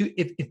only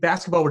if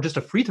basketball were just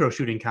a free throw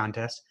shooting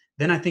contest,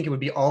 then I think it would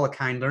be all a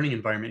kind learning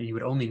environment and you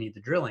would only need the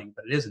drilling,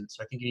 but it isn't.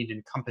 So I think you need to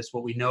encompass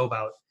what we know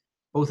about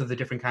both of the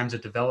different kinds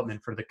of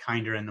development for the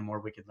kinder and the more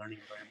wicked learning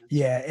environment.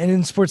 Yeah. And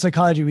in sports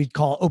psychology, we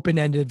call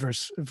open-ended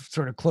versus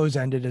sort of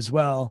close-ended as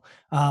well.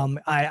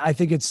 I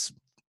think it's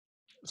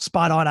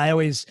spot on. I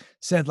always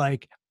said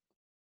like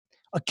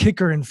a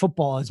kicker in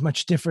football is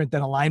much different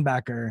than a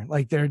linebacker.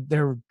 Like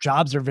their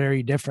jobs are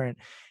very different.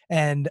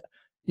 And,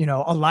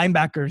 a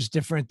linebacker is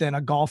different than a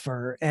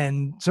golfer.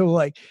 And so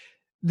like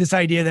this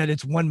idea that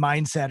it's one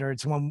mindset or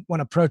it's one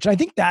approach, I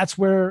think that's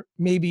where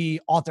maybe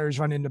authors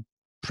run into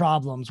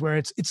problems, where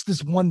it's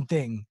this one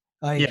thing.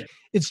 Like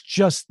it's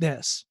just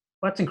this.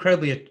 Well, that's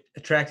incredibly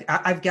attractive.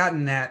 I've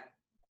gotten that,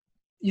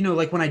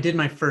 like when I did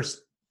my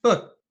first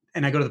book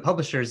and I go to the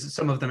publishers,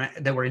 some of them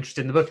that were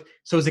interested in the book.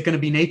 So is it going to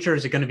be nature? Or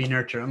is it going to be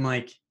nurture? I'm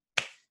like,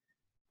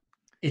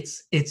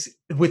 it's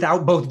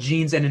without both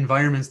genes and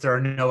environments, there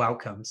are no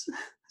outcomes.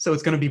 So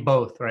it's going to be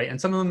both, right?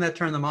 And some of them that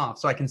turn them off.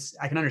 So I can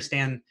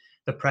understand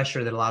the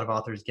pressure that a lot of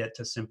authors get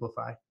to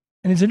simplify.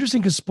 And it's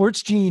interesting because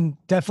Sports Gene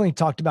definitely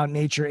talked about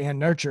nature and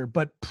nurture,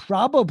 but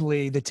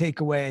probably the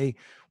takeaway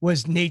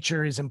was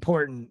nature is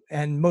important.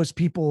 And most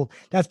people,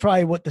 that's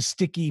probably what the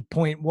sticky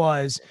point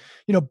was,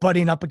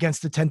 butting up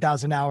against the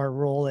 10,000 hour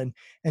rule and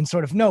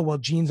sort of, no, well,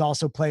 genes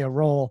also play a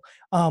role.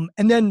 And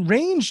then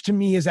Range to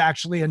me is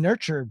actually a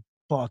nurture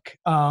book.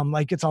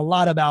 Like it's a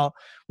lot about,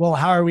 well,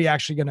 how are we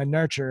actually going to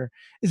nurture?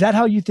 Is that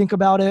how you think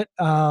about it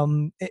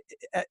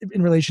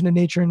in relation to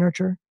nature and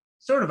nurture?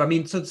 Sort of. I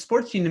mean, so the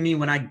Sports Gene to me,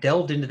 when I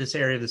delved into this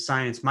area of the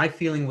science, my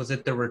feeling was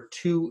that there were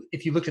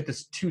if you looked at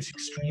this two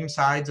extreme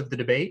sides of the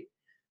debate,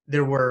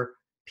 there were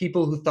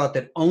people who thought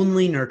that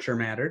only nurture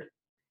mattered,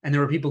 and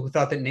there were people who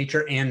thought that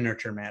nature and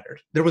nurture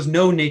mattered. There was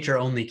no nature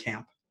only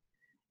camp.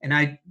 And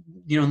I,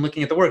 in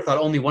looking at the work, thought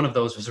only one of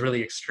those was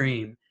really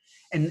extreme.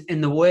 And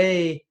the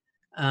way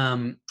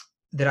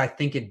that I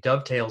think it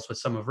dovetails with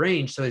some of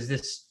Range. So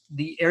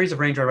the areas of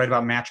Range where I write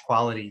about match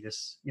quality,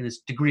 this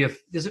degree of,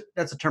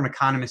 that's a term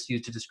economists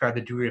use to describe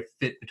the degree of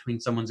fit between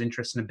someone's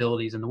interests and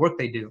abilities and the work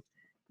they do.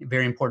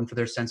 Very important for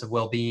their sense of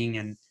well-being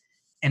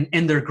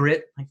and their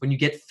grit. Like when you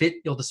get fit,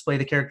 you'll display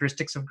the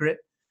characteristics of grit.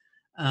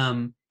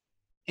 And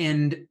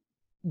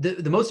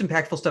the most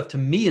impactful stuff to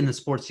me in the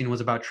sports scene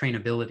was about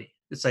trainability.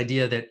 This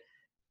idea that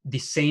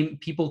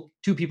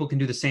two people can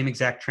do the same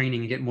exact training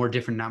and get more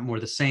different, not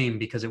more the same,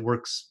 because it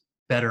works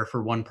better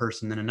for one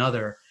person than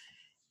another.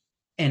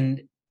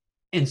 And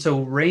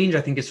so Range,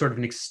 I think, is sort of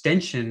an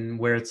extension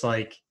where it's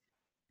like,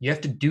 you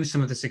have to do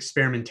some of this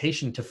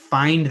experimentation to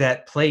find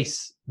that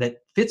place that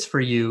fits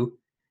for you,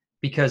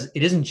 because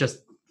it isn't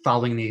just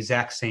following the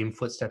exact same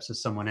footsteps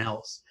as someone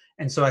else.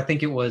 And so I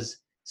think it was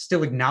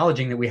still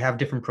acknowledging that we have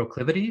different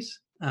proclivities,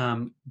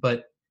 but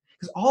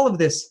because all of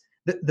this,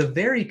 the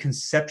very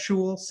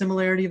conceptual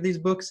similarity of these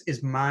books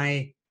is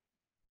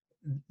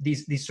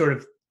these sort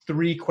of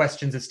three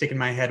questions that stick in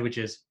my head, which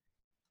is,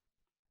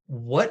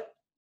 what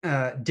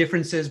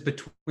differences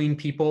between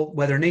people,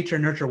 whether nature,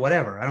 nurture,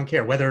 whatever, I don't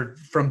care, whether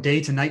from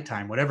day to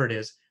nighttime, whatever it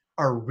is,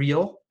 are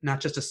real, not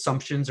just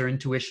assumptions or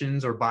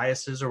intuitions or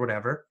biases or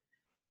whatever.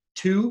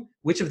 2,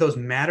 which of those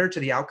matter to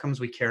the outcomes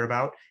we care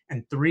about?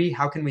 And 3,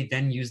 how can we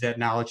then use that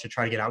knowledge to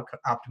try to get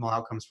optimal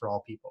outcomes for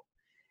all people?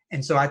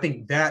 And so I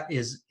think that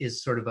is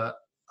sort of a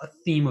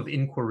theme of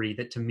inquiry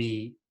that to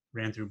me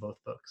ran through both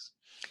books.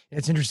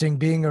 It's interesting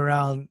being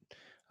around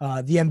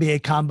the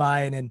NBA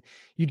combine, and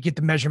you'd get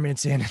the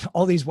measurements in, and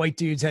all these white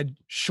dudes had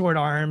short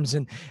arms,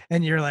 and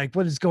you're like,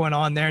 what is going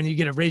on there? And you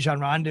get a Rajon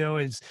Rondo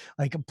is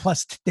like a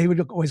plus, they would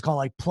always call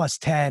like plus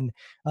 10,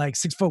 like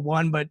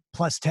 6'1", but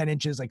plus 10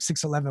 inches, like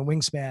 6'11"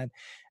 wingspan.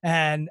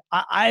 And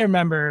I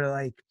remember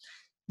like,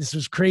 this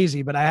was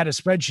crazy, but I had a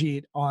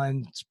spreadsheet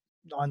on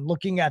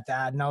looking at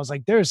that. And I was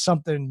like, there's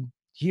something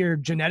here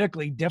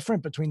genetically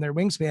different between their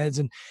wingspans.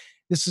 And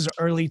this is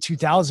early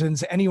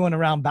 2000s. Anyone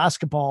around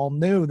basketball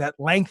knew that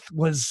length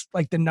was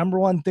like the number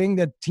one thing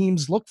that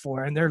teams look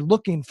for, and they're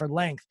looking for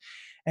length.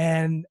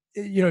 And,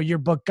 you know, your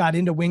book got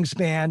into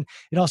wingspan.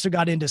 It also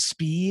got into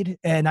speed.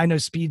 And I know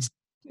speed's,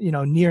 you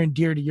know, near and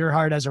dear to your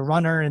heart as a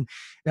runner. And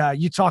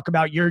you talk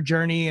about your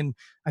journey. And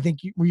I think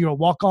you were a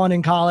walk-on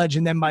in college.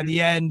 And then by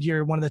the end,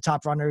 you're one of the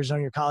top runners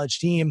on your college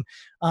team.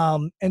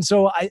 And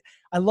so I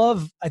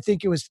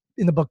think it was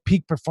in the book,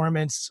 Peak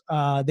Performance.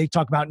 They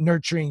talk about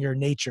nurturing your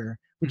nature,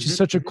 which is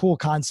such a cool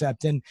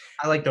concept. And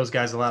I like those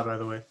guys a lot, by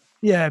the way.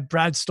 Yeah.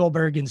 Brad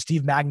Stolberg and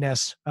Steve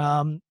Magnus.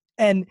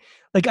 And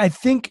like, I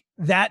think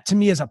that to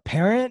me as a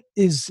parent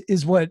is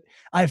what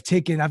I've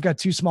taken. I've got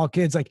 2 small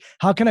kids. Like,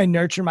 how can I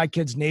nurture my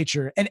kid's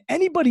nature? And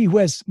anybody who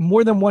has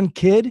more than one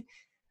kid,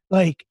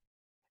 like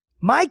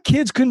my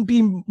kids couldn't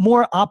be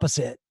more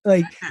opposite.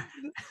 Like,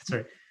 that's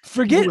right.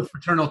 Forget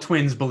fraternal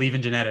twins believe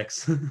in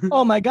genetics.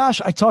 Oh my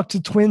gosh. I talk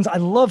to twins. I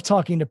love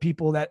talking to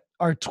people that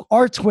are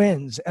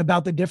twins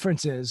about the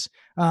differences,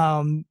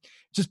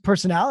 just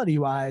personality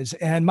wise.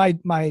 And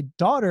my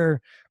daughter,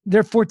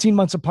 they're 14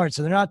 months apart,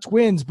 so they're not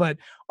twins, but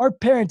our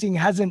parenting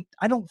hasn't,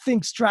 I don't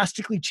think,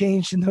 drastically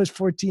changed in those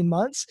 14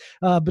 months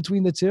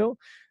between the two.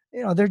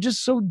 You know, they're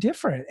just so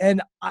different.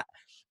 And I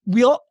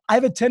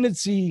have a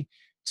tendency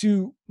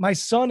to, my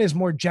son is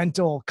more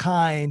gentle,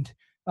 kind,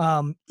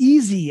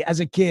 easy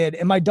as a kid,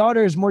 and my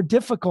daughter is more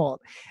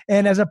difficult.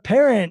 And as a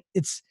parent,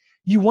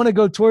 you want to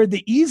go toward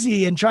the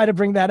easy and try to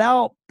bring that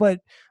out. But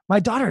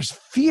my daughter's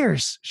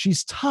fierce.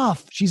 She's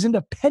tough. She's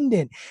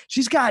independent.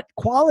 She's got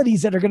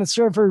qualities that are going to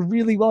serve her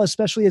really well,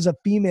 especially as a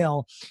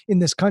female in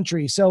this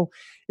country. So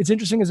it's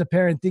interesting as a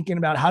parent thinking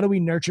about how do we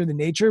nurture the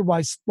nature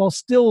while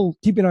still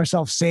keeping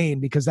ourselves sane,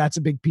 because that's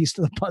a big piece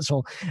to the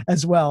puzzle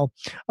as well.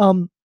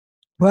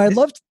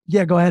 Well,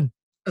 yeah, go ahead.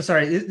 Oh,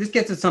 sorry, this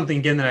gets at something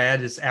again that I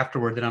added this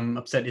afterward that I'm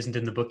upset isn't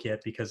in the book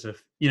yet because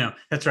of,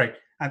 that's right.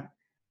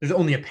 There's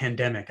only a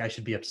pandemic. I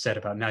should be upset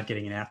about not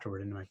getting an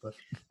afterword into my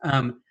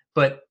book.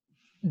 But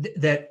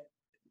that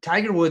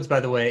Tiger Woods, by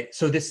the way,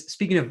 so this,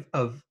 speaking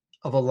of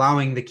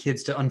allowing the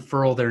kids to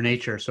unfurl their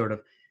nature, sort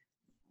of,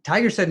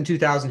 Tiger said in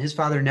 2000, his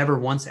father never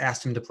once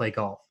asked him to play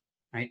golf,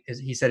 right?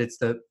 He said it's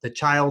the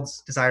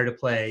child's desire to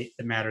play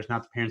that matters,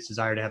 not the parent's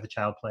desire to have the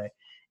child play.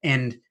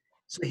 And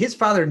so his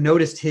father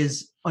noticed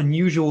his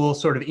unusual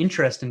sort of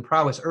interest and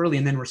prowess early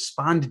and then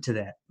responded to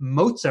that.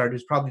 Mozart,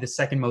 who's probably the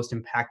second most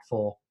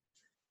impactful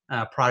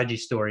prodigy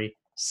story,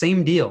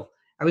 same deal.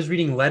 I was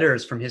reading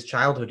letters from his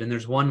childhood, and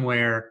there's one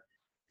where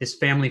this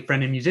family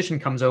friend and musician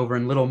comes over,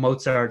 and little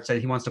Mozart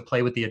said he wants to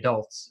play with the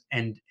adults.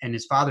 And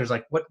his father's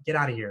like, "What? Get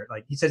out of here."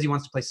 Like, he says he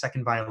wants to play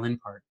second violin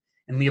part.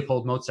 And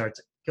Leopold Mozart's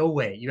like, "Go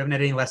away. You haven't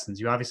had any lessons.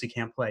 You obviously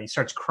can't play." He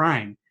starts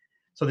crying.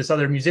 So this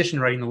other musician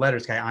writing the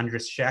letters, guy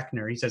Andras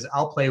Schachner, he says,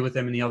 "I'll play with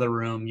him in the other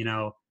room,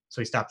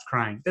 so he stops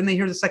crying. Then they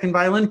hear the second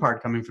violin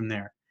part coming from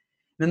there.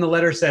 And then the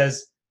letter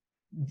says,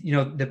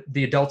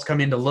 the adults come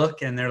in to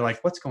look, and they're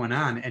like, "What's going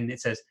on?" And it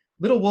says,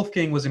 "Little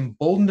Wolfgang was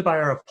emboldened by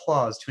our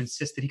applause to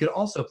insist that he could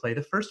also play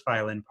the first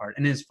violin part."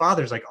 And his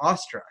father's like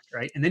awestruck,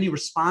 right? And then he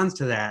responds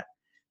to that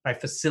by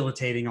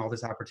facilitating all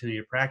this opportunity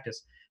to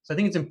practice. So I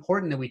think it's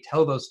important that we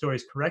tell those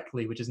stories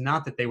correctly, which is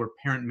not that they were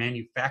parent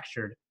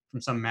manufactured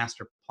from some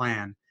master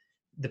plan.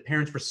 The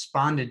parents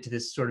responded to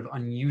this sort of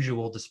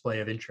unusual display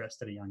of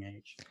interest at a young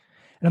age.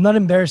 And I'm not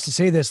embarrassed to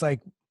say this,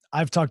 like,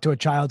 I've talked to a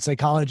child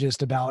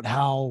psychologist about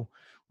how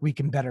we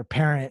can better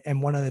parent.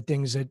 And one of the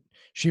things that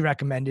she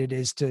recommended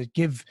is to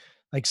give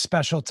like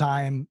special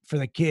time for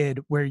the kid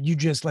where you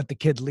just let the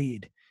kid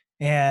lead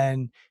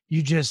and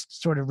you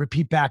just sort of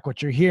repeat back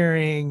what you're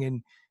hearing,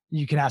 and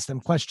you can ask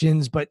them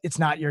questions, but it's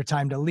not your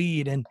time to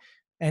lead. And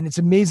it's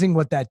amazing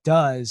what that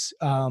does.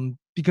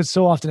 Because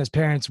so often as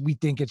parents, we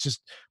think it's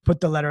just put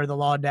the letter of the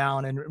law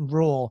down and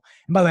rule.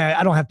 And by the way,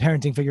 I don't have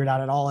parenting figured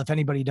out at all. If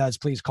anybody does,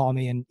 please call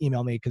me and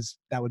email me, because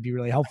that would be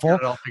really helpful. I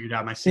got it all figured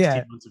out. My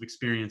 16 months of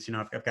experience,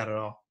 I've got it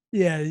all.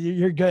 Yeah,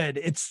 you're good.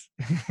 It's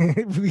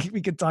we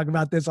could talk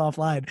about this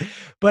offline,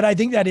 but I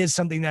think that is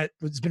something that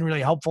has been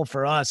really helpful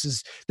for us.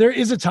 Is there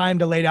is a time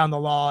to lay down the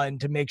law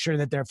and to make sure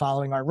that they're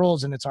following our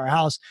rules and it's our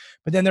house.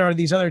 But then there are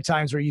these other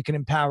times where you can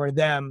empower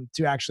them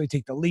to actually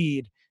take the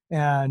lead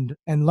and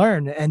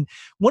learn. And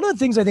one of the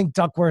things I think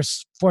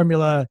Duckworth's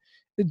formula,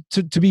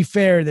 to be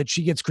fair, that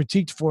she gets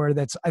critiqued for,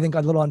 that's I think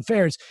a little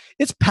unfair, is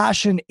it's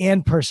passion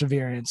and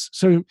perseverance.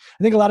 So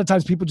I think a lot of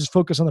times people just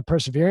focus on the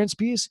perseverance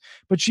piece,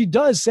 but she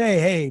does say,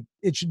 hey,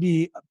 it should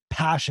be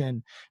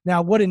passion.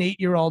 Now, what an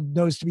 8-year-old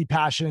knows to be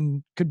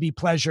passion could be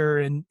pleasure,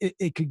 and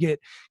it could get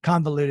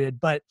convoluted.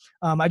 But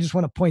I just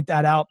want to point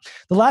that out.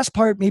 The last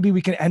part maybe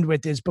we can end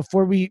with is,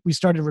 before we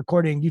started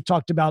recording, you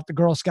talked about the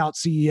Girl Scout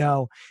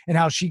CEO and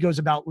how she goes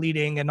about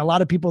leading. And a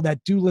lot of people that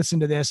do listen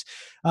to this,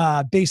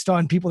 based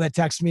on people that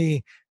text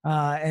me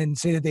and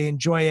say that they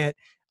enjoy it,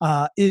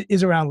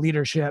 is around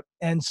leadership.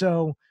 And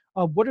so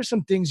what are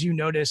some things you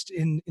noticed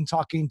in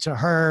talking to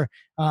her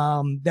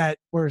that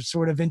were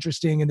sort of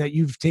interesting and that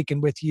you've taken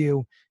with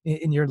you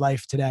in your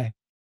life today?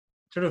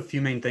 Sort of a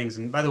few main things.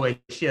 And by the way,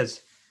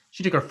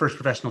 she took her first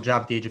professional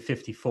job at the age of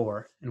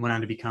 54 and went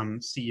on to become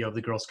CEO of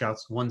the Girl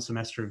Scouts, 1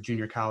 semester of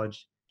junior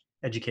college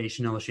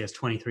education, although she has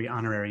 23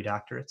 honorary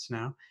doctorates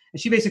now.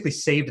 And she basically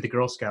saved the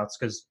Girl Scouts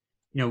because,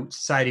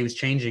 society was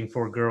changing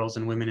for girls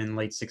and women in the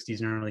late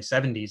 60s and early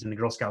 70s, and the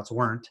Girl Scouts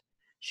weren't.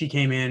 She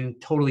came in,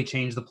 totally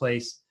changed the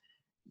place,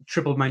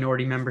 tripled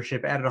minority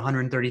membership, added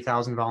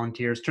 130,000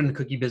 volunteers, turned the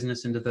cookie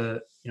business into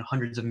the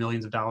hundreds of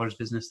millions of dollars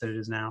business that it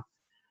is now.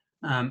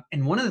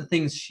 And one of the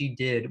things she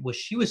did was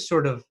she was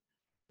sort of,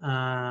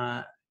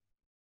 there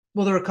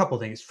were a couple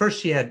things.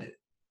 First, she had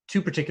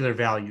 2 particular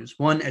values.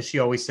 One, as she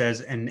always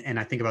says, and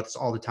I think about this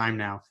all the time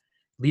now,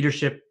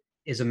 leadership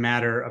is a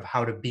matter of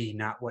how to be,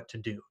 not what to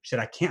do. She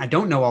said, I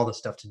don't know all the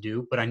stuff to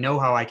do, but I know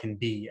how I can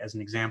be, as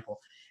an example.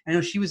 I know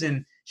she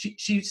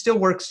still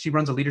works. She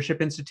runs a leadership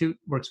institute,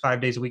 works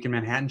 5 days a week in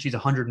Manhattan. She's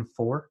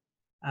 104,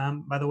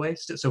 by the way.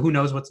 So who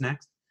knows what's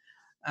next?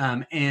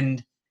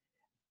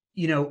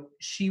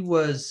 She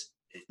was,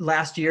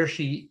 last year,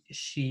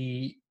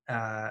 she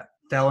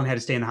fell and had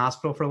to stay in the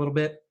hospital for a little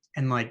bit.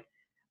 And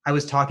I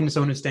was talking to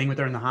someone who's staying with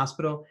her in the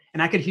hospital,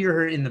 and I could hear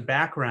her in the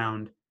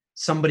background,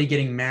 somebody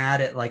getting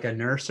mad at a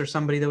nurse or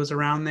somebody that was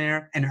around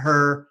there, and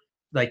her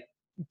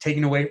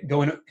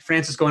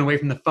Frances going away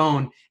from the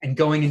phone and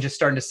going and just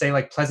starting to say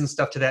pleasant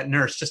stuff to that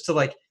nurse, just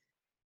to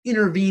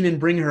intervene and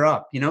bring her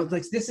up.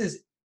 This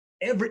is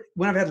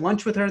when I've had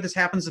lunch with her, this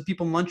happens to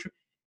people in lunch.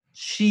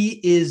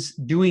 She is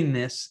doing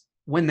this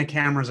when the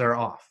cameras are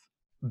off,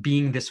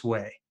 being this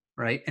way,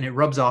 right? And it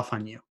rubs off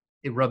on you.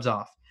 It rubs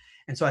off.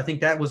 And so I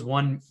think that was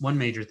one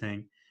major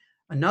thing.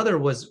 Another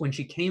was, when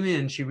she came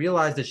in, she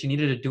realized that she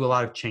needed to do a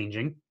lot of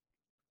changing,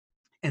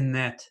 and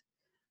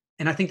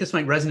I think this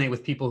might resonate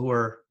with people who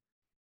are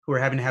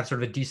having to have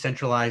sort of a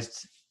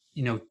decentralized,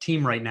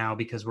 team right now,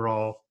 because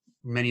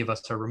many of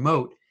us are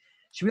remote.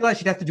 She realized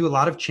she'd have to do a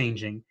lot of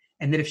changing,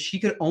 and that if she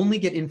could only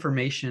get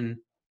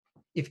information,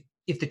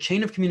 if the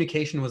chain of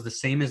communication was the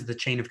same as the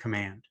chain of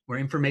command, where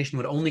information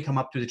would only come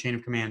up through the chain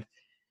of command,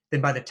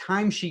 then by the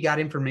time she got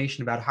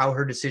information about how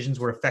her decisions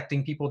were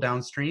affecting people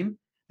downstream,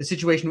 the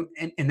situation,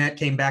 and that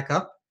came back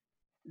up,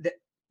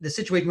 the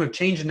situation would have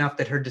changed enough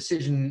that her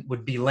decision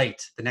would be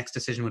late. The next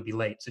decision would be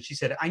late. So she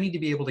said, I need to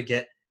be able to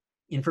get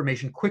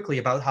information quickly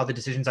about how the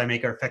decisions I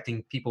make are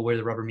affecting people where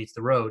the rubber meets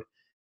the road.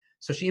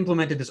 So she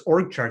implemented this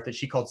org chart that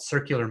she called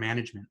circular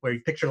management, where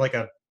you picture like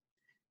an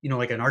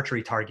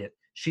archery target.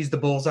 She's the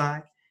bullseye,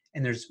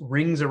 and there's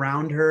rings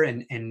around her,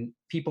 and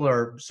people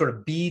are sort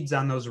of beads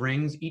on those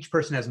rings. Each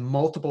person has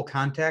multiple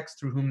contacts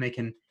through whom they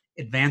can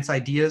advance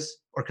ideas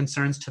or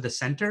concerns to the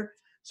center.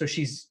 So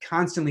she's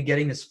constantly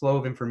getting this flow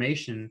of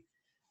information,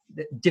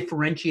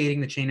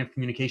 differentiating the chain of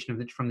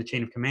communication from the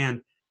chain of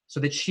command, so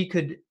that she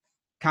could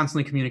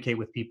constantly communicate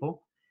with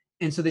people,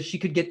 and so that she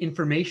could get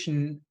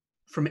information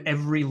from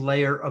every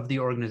layer of the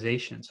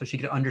organization, so she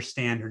could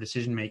understand her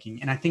decision making.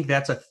 And I think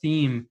that's a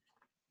theme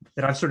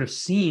that I've sort of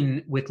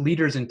seen with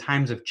leaders in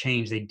times of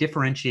change. They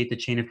differentiate the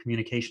chain of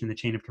communication and the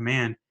chain of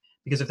command,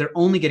 because if they're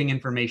only getting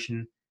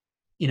information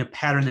in a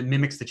pattern that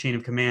mimics the chain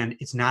of command,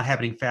 it's not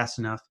happening fast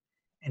enough,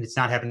 and it's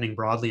not happening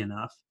broadly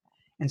enough.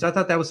 And so I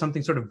thought that was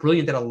something sort of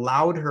brilliant that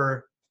allowed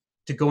her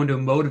to go into a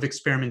mode of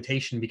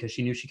experimentation, because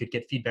she knew she could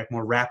get feedback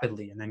more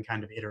rapidly and then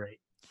kind of iterate.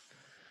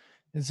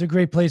 It's a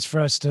great place for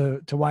us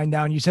to wind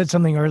down. You said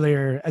something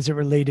earlier as it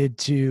related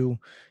to,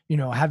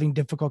 having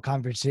difficult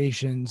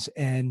conversations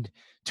and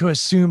to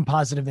assume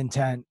positive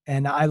intent.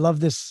 And I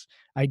love this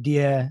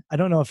idea. I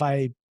don't know if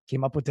I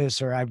came up with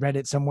this or I read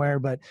it somewhere,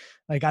 but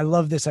I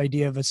love this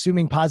idea of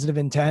assuming positive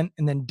intent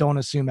and then don't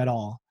assume at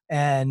all.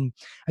 And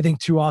I think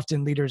too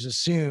often leaders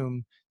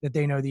assume that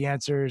they know the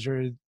answers,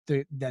 or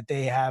that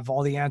they have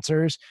all the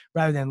answers,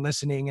 rather than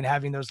listening and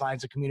having those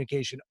lines of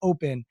communication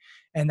open.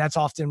 And that's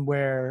often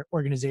where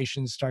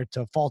organizations start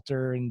to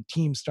falter and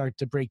teams start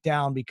to break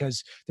down,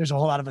 because there's a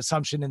whole lot of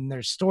assumption and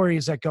there's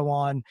stories that go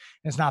on, and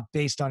it's not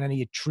based on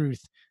any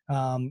truth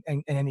and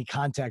any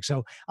context.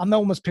 So I'm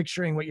almost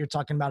picturing what you're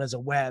talking about as a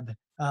web,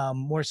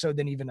 more so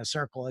than even a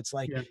circle. It's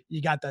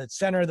You got the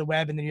center of the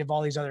web, and then you have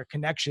all these other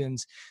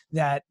connections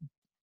that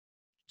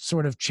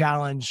sort of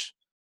challenge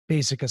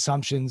basic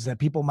assumptions that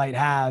people might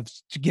have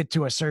to get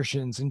to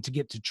assertions and to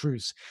get to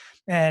truths.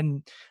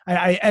 And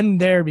I end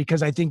there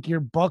because I think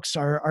your books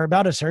are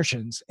about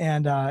assertions,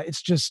 and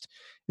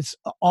it's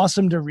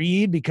awesome to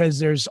read because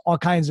there's all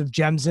kinds of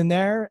gems in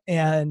there,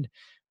 and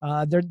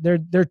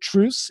they're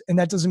truths, and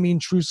that doesn't mean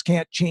truths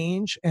can't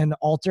change and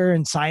alter,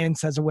 and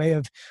science has a way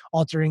of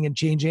altering and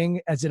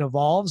changing as it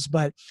evolves.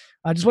 But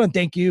I just want to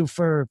thank you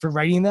for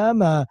writing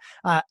them.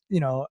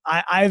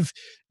 I've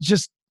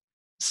just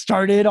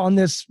started on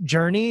this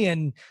journey,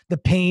 and the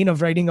pain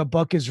of writing a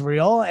book is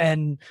real.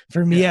 And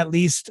for me, at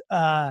least,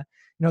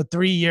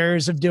 3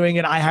 years of doing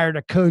it, I hired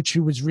a coach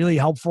who was really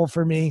helpful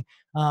for me.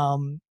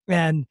 So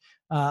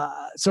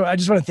I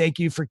just want to thank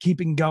you for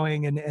keeping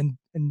going and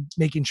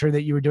making sure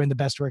that you were doing the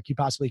best work you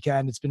possibly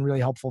can. It's been really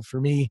helpful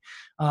for me.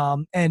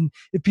 And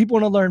if people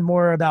want to learn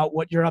more about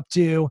what you're up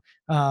to,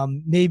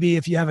 maybe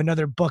if you have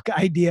another book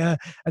idea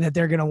that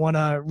they're going to want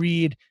to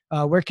read,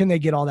 where can they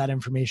get all that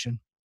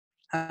information?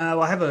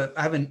 Well, I have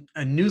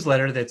a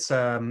newsletter that's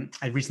I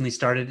recently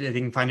started.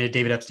 They can find it at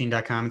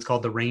davidepstein.com. It's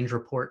called The Range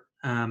Report.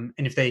 And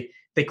if they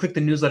click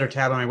the newsletter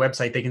tab on my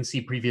website, they can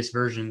see previous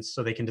versions,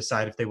 so they can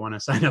decide if they want to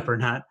sign up or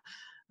not.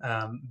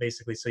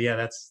 Basically, so yeah,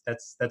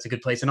 that's a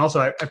good place. And also,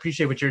 I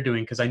appreciate what you're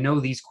doing, because I know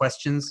these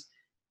questions,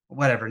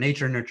 whatever,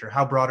 nature, nurture,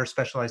 how broad or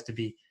specialized to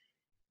be.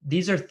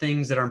 These are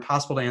things that are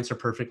impossible to answer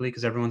perfectly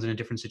because everyone's in a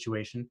different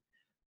situation,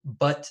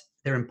 but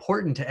they're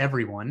important to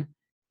everyone.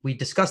 We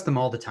discuss them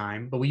all the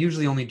time, but we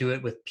usually only do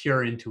it with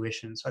pure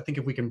intuition. So I think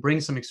if we can bring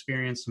some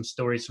experience, some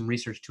stories, some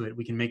research to it,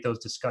 we can make those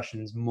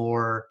discussions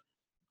more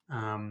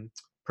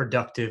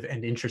productive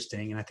and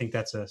interesting. And I think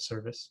that's a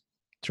service.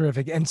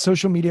 Terrific. And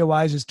social media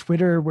wise, is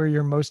Twitter where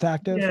you're most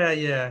active?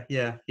 Yeah.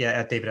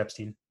 At David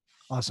Epstein.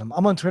 Awesome.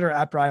 I'm on Twitter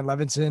at Brian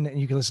Levinson, and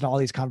you can listen to all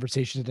these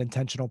conversations at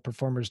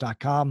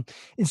intentionalperformers.com,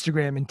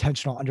 Instagram,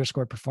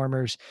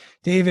 intentional_performers.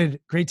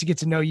 David, great to get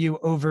to know you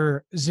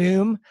over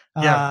Zoom.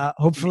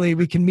 Hopefully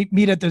we can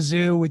meet at the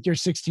zoo with your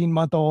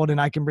 16-month-old,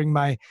 and I can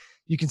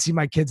you can see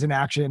my kids in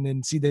action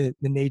and see the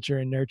nature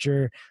and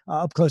nurture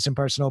up close and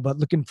personal. But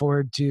looking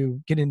forward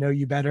to getting to know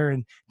you better.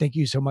 And thank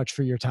you so much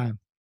for your time.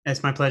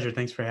 It's my pleasure.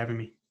 Thanks for having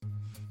me.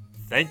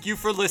 Thank you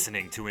for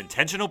listening to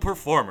Intentional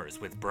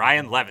Performers with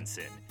Brian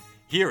Levinson.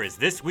 Here is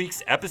this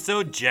week's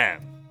episode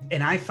gem.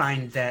 And I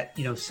find that,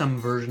 some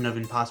version of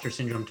imposter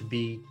syndrome to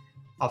be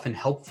often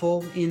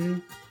helpful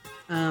in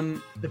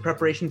the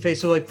preparation phase.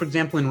 So like, for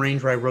example, in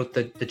Range, where I wrote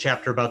the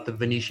chapter about the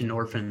Venetian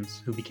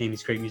orphans who became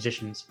these great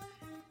musicians.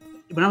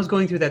 When I was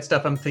going through that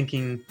stuff, I'm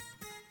thinking,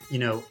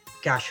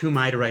 gosh, who am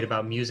I to write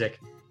about music?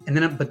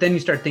 But then you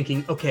start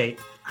thinking, okay,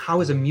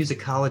 how is a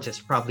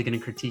musicologist probably going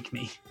to critique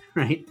me,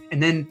 right?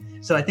 And then,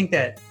 so I think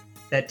that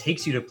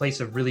takes you to a place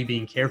of really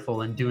being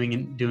careful and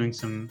doing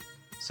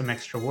some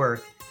extra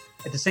work.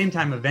 At the same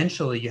time,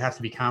 eventually you have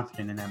to be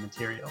confident in that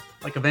material.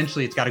 Like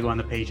eventually it's got to go on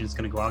the page and it's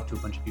going to go out to a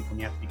bunch of people,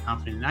 and you have to be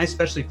confident. And I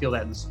especially feel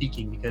that in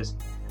speaking, because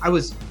I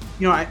was,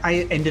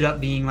 I ended up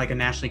being like a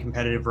nationally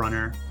competitive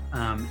runner.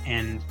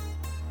 And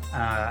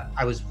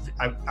I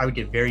would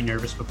get very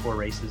nervous before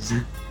races.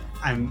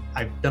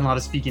 I've done a lot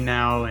of speaking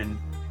now, and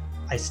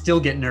I still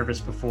get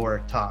nervous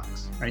before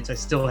talks, right? So I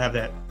still have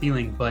that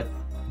feeling, but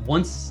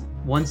once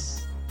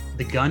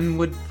the gun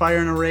would fire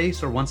in a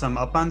race, or once I'm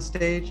up on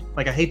stage,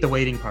 like I hate the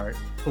waiting part,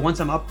 but once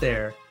I'm up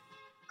there,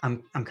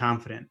 I'm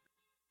confident.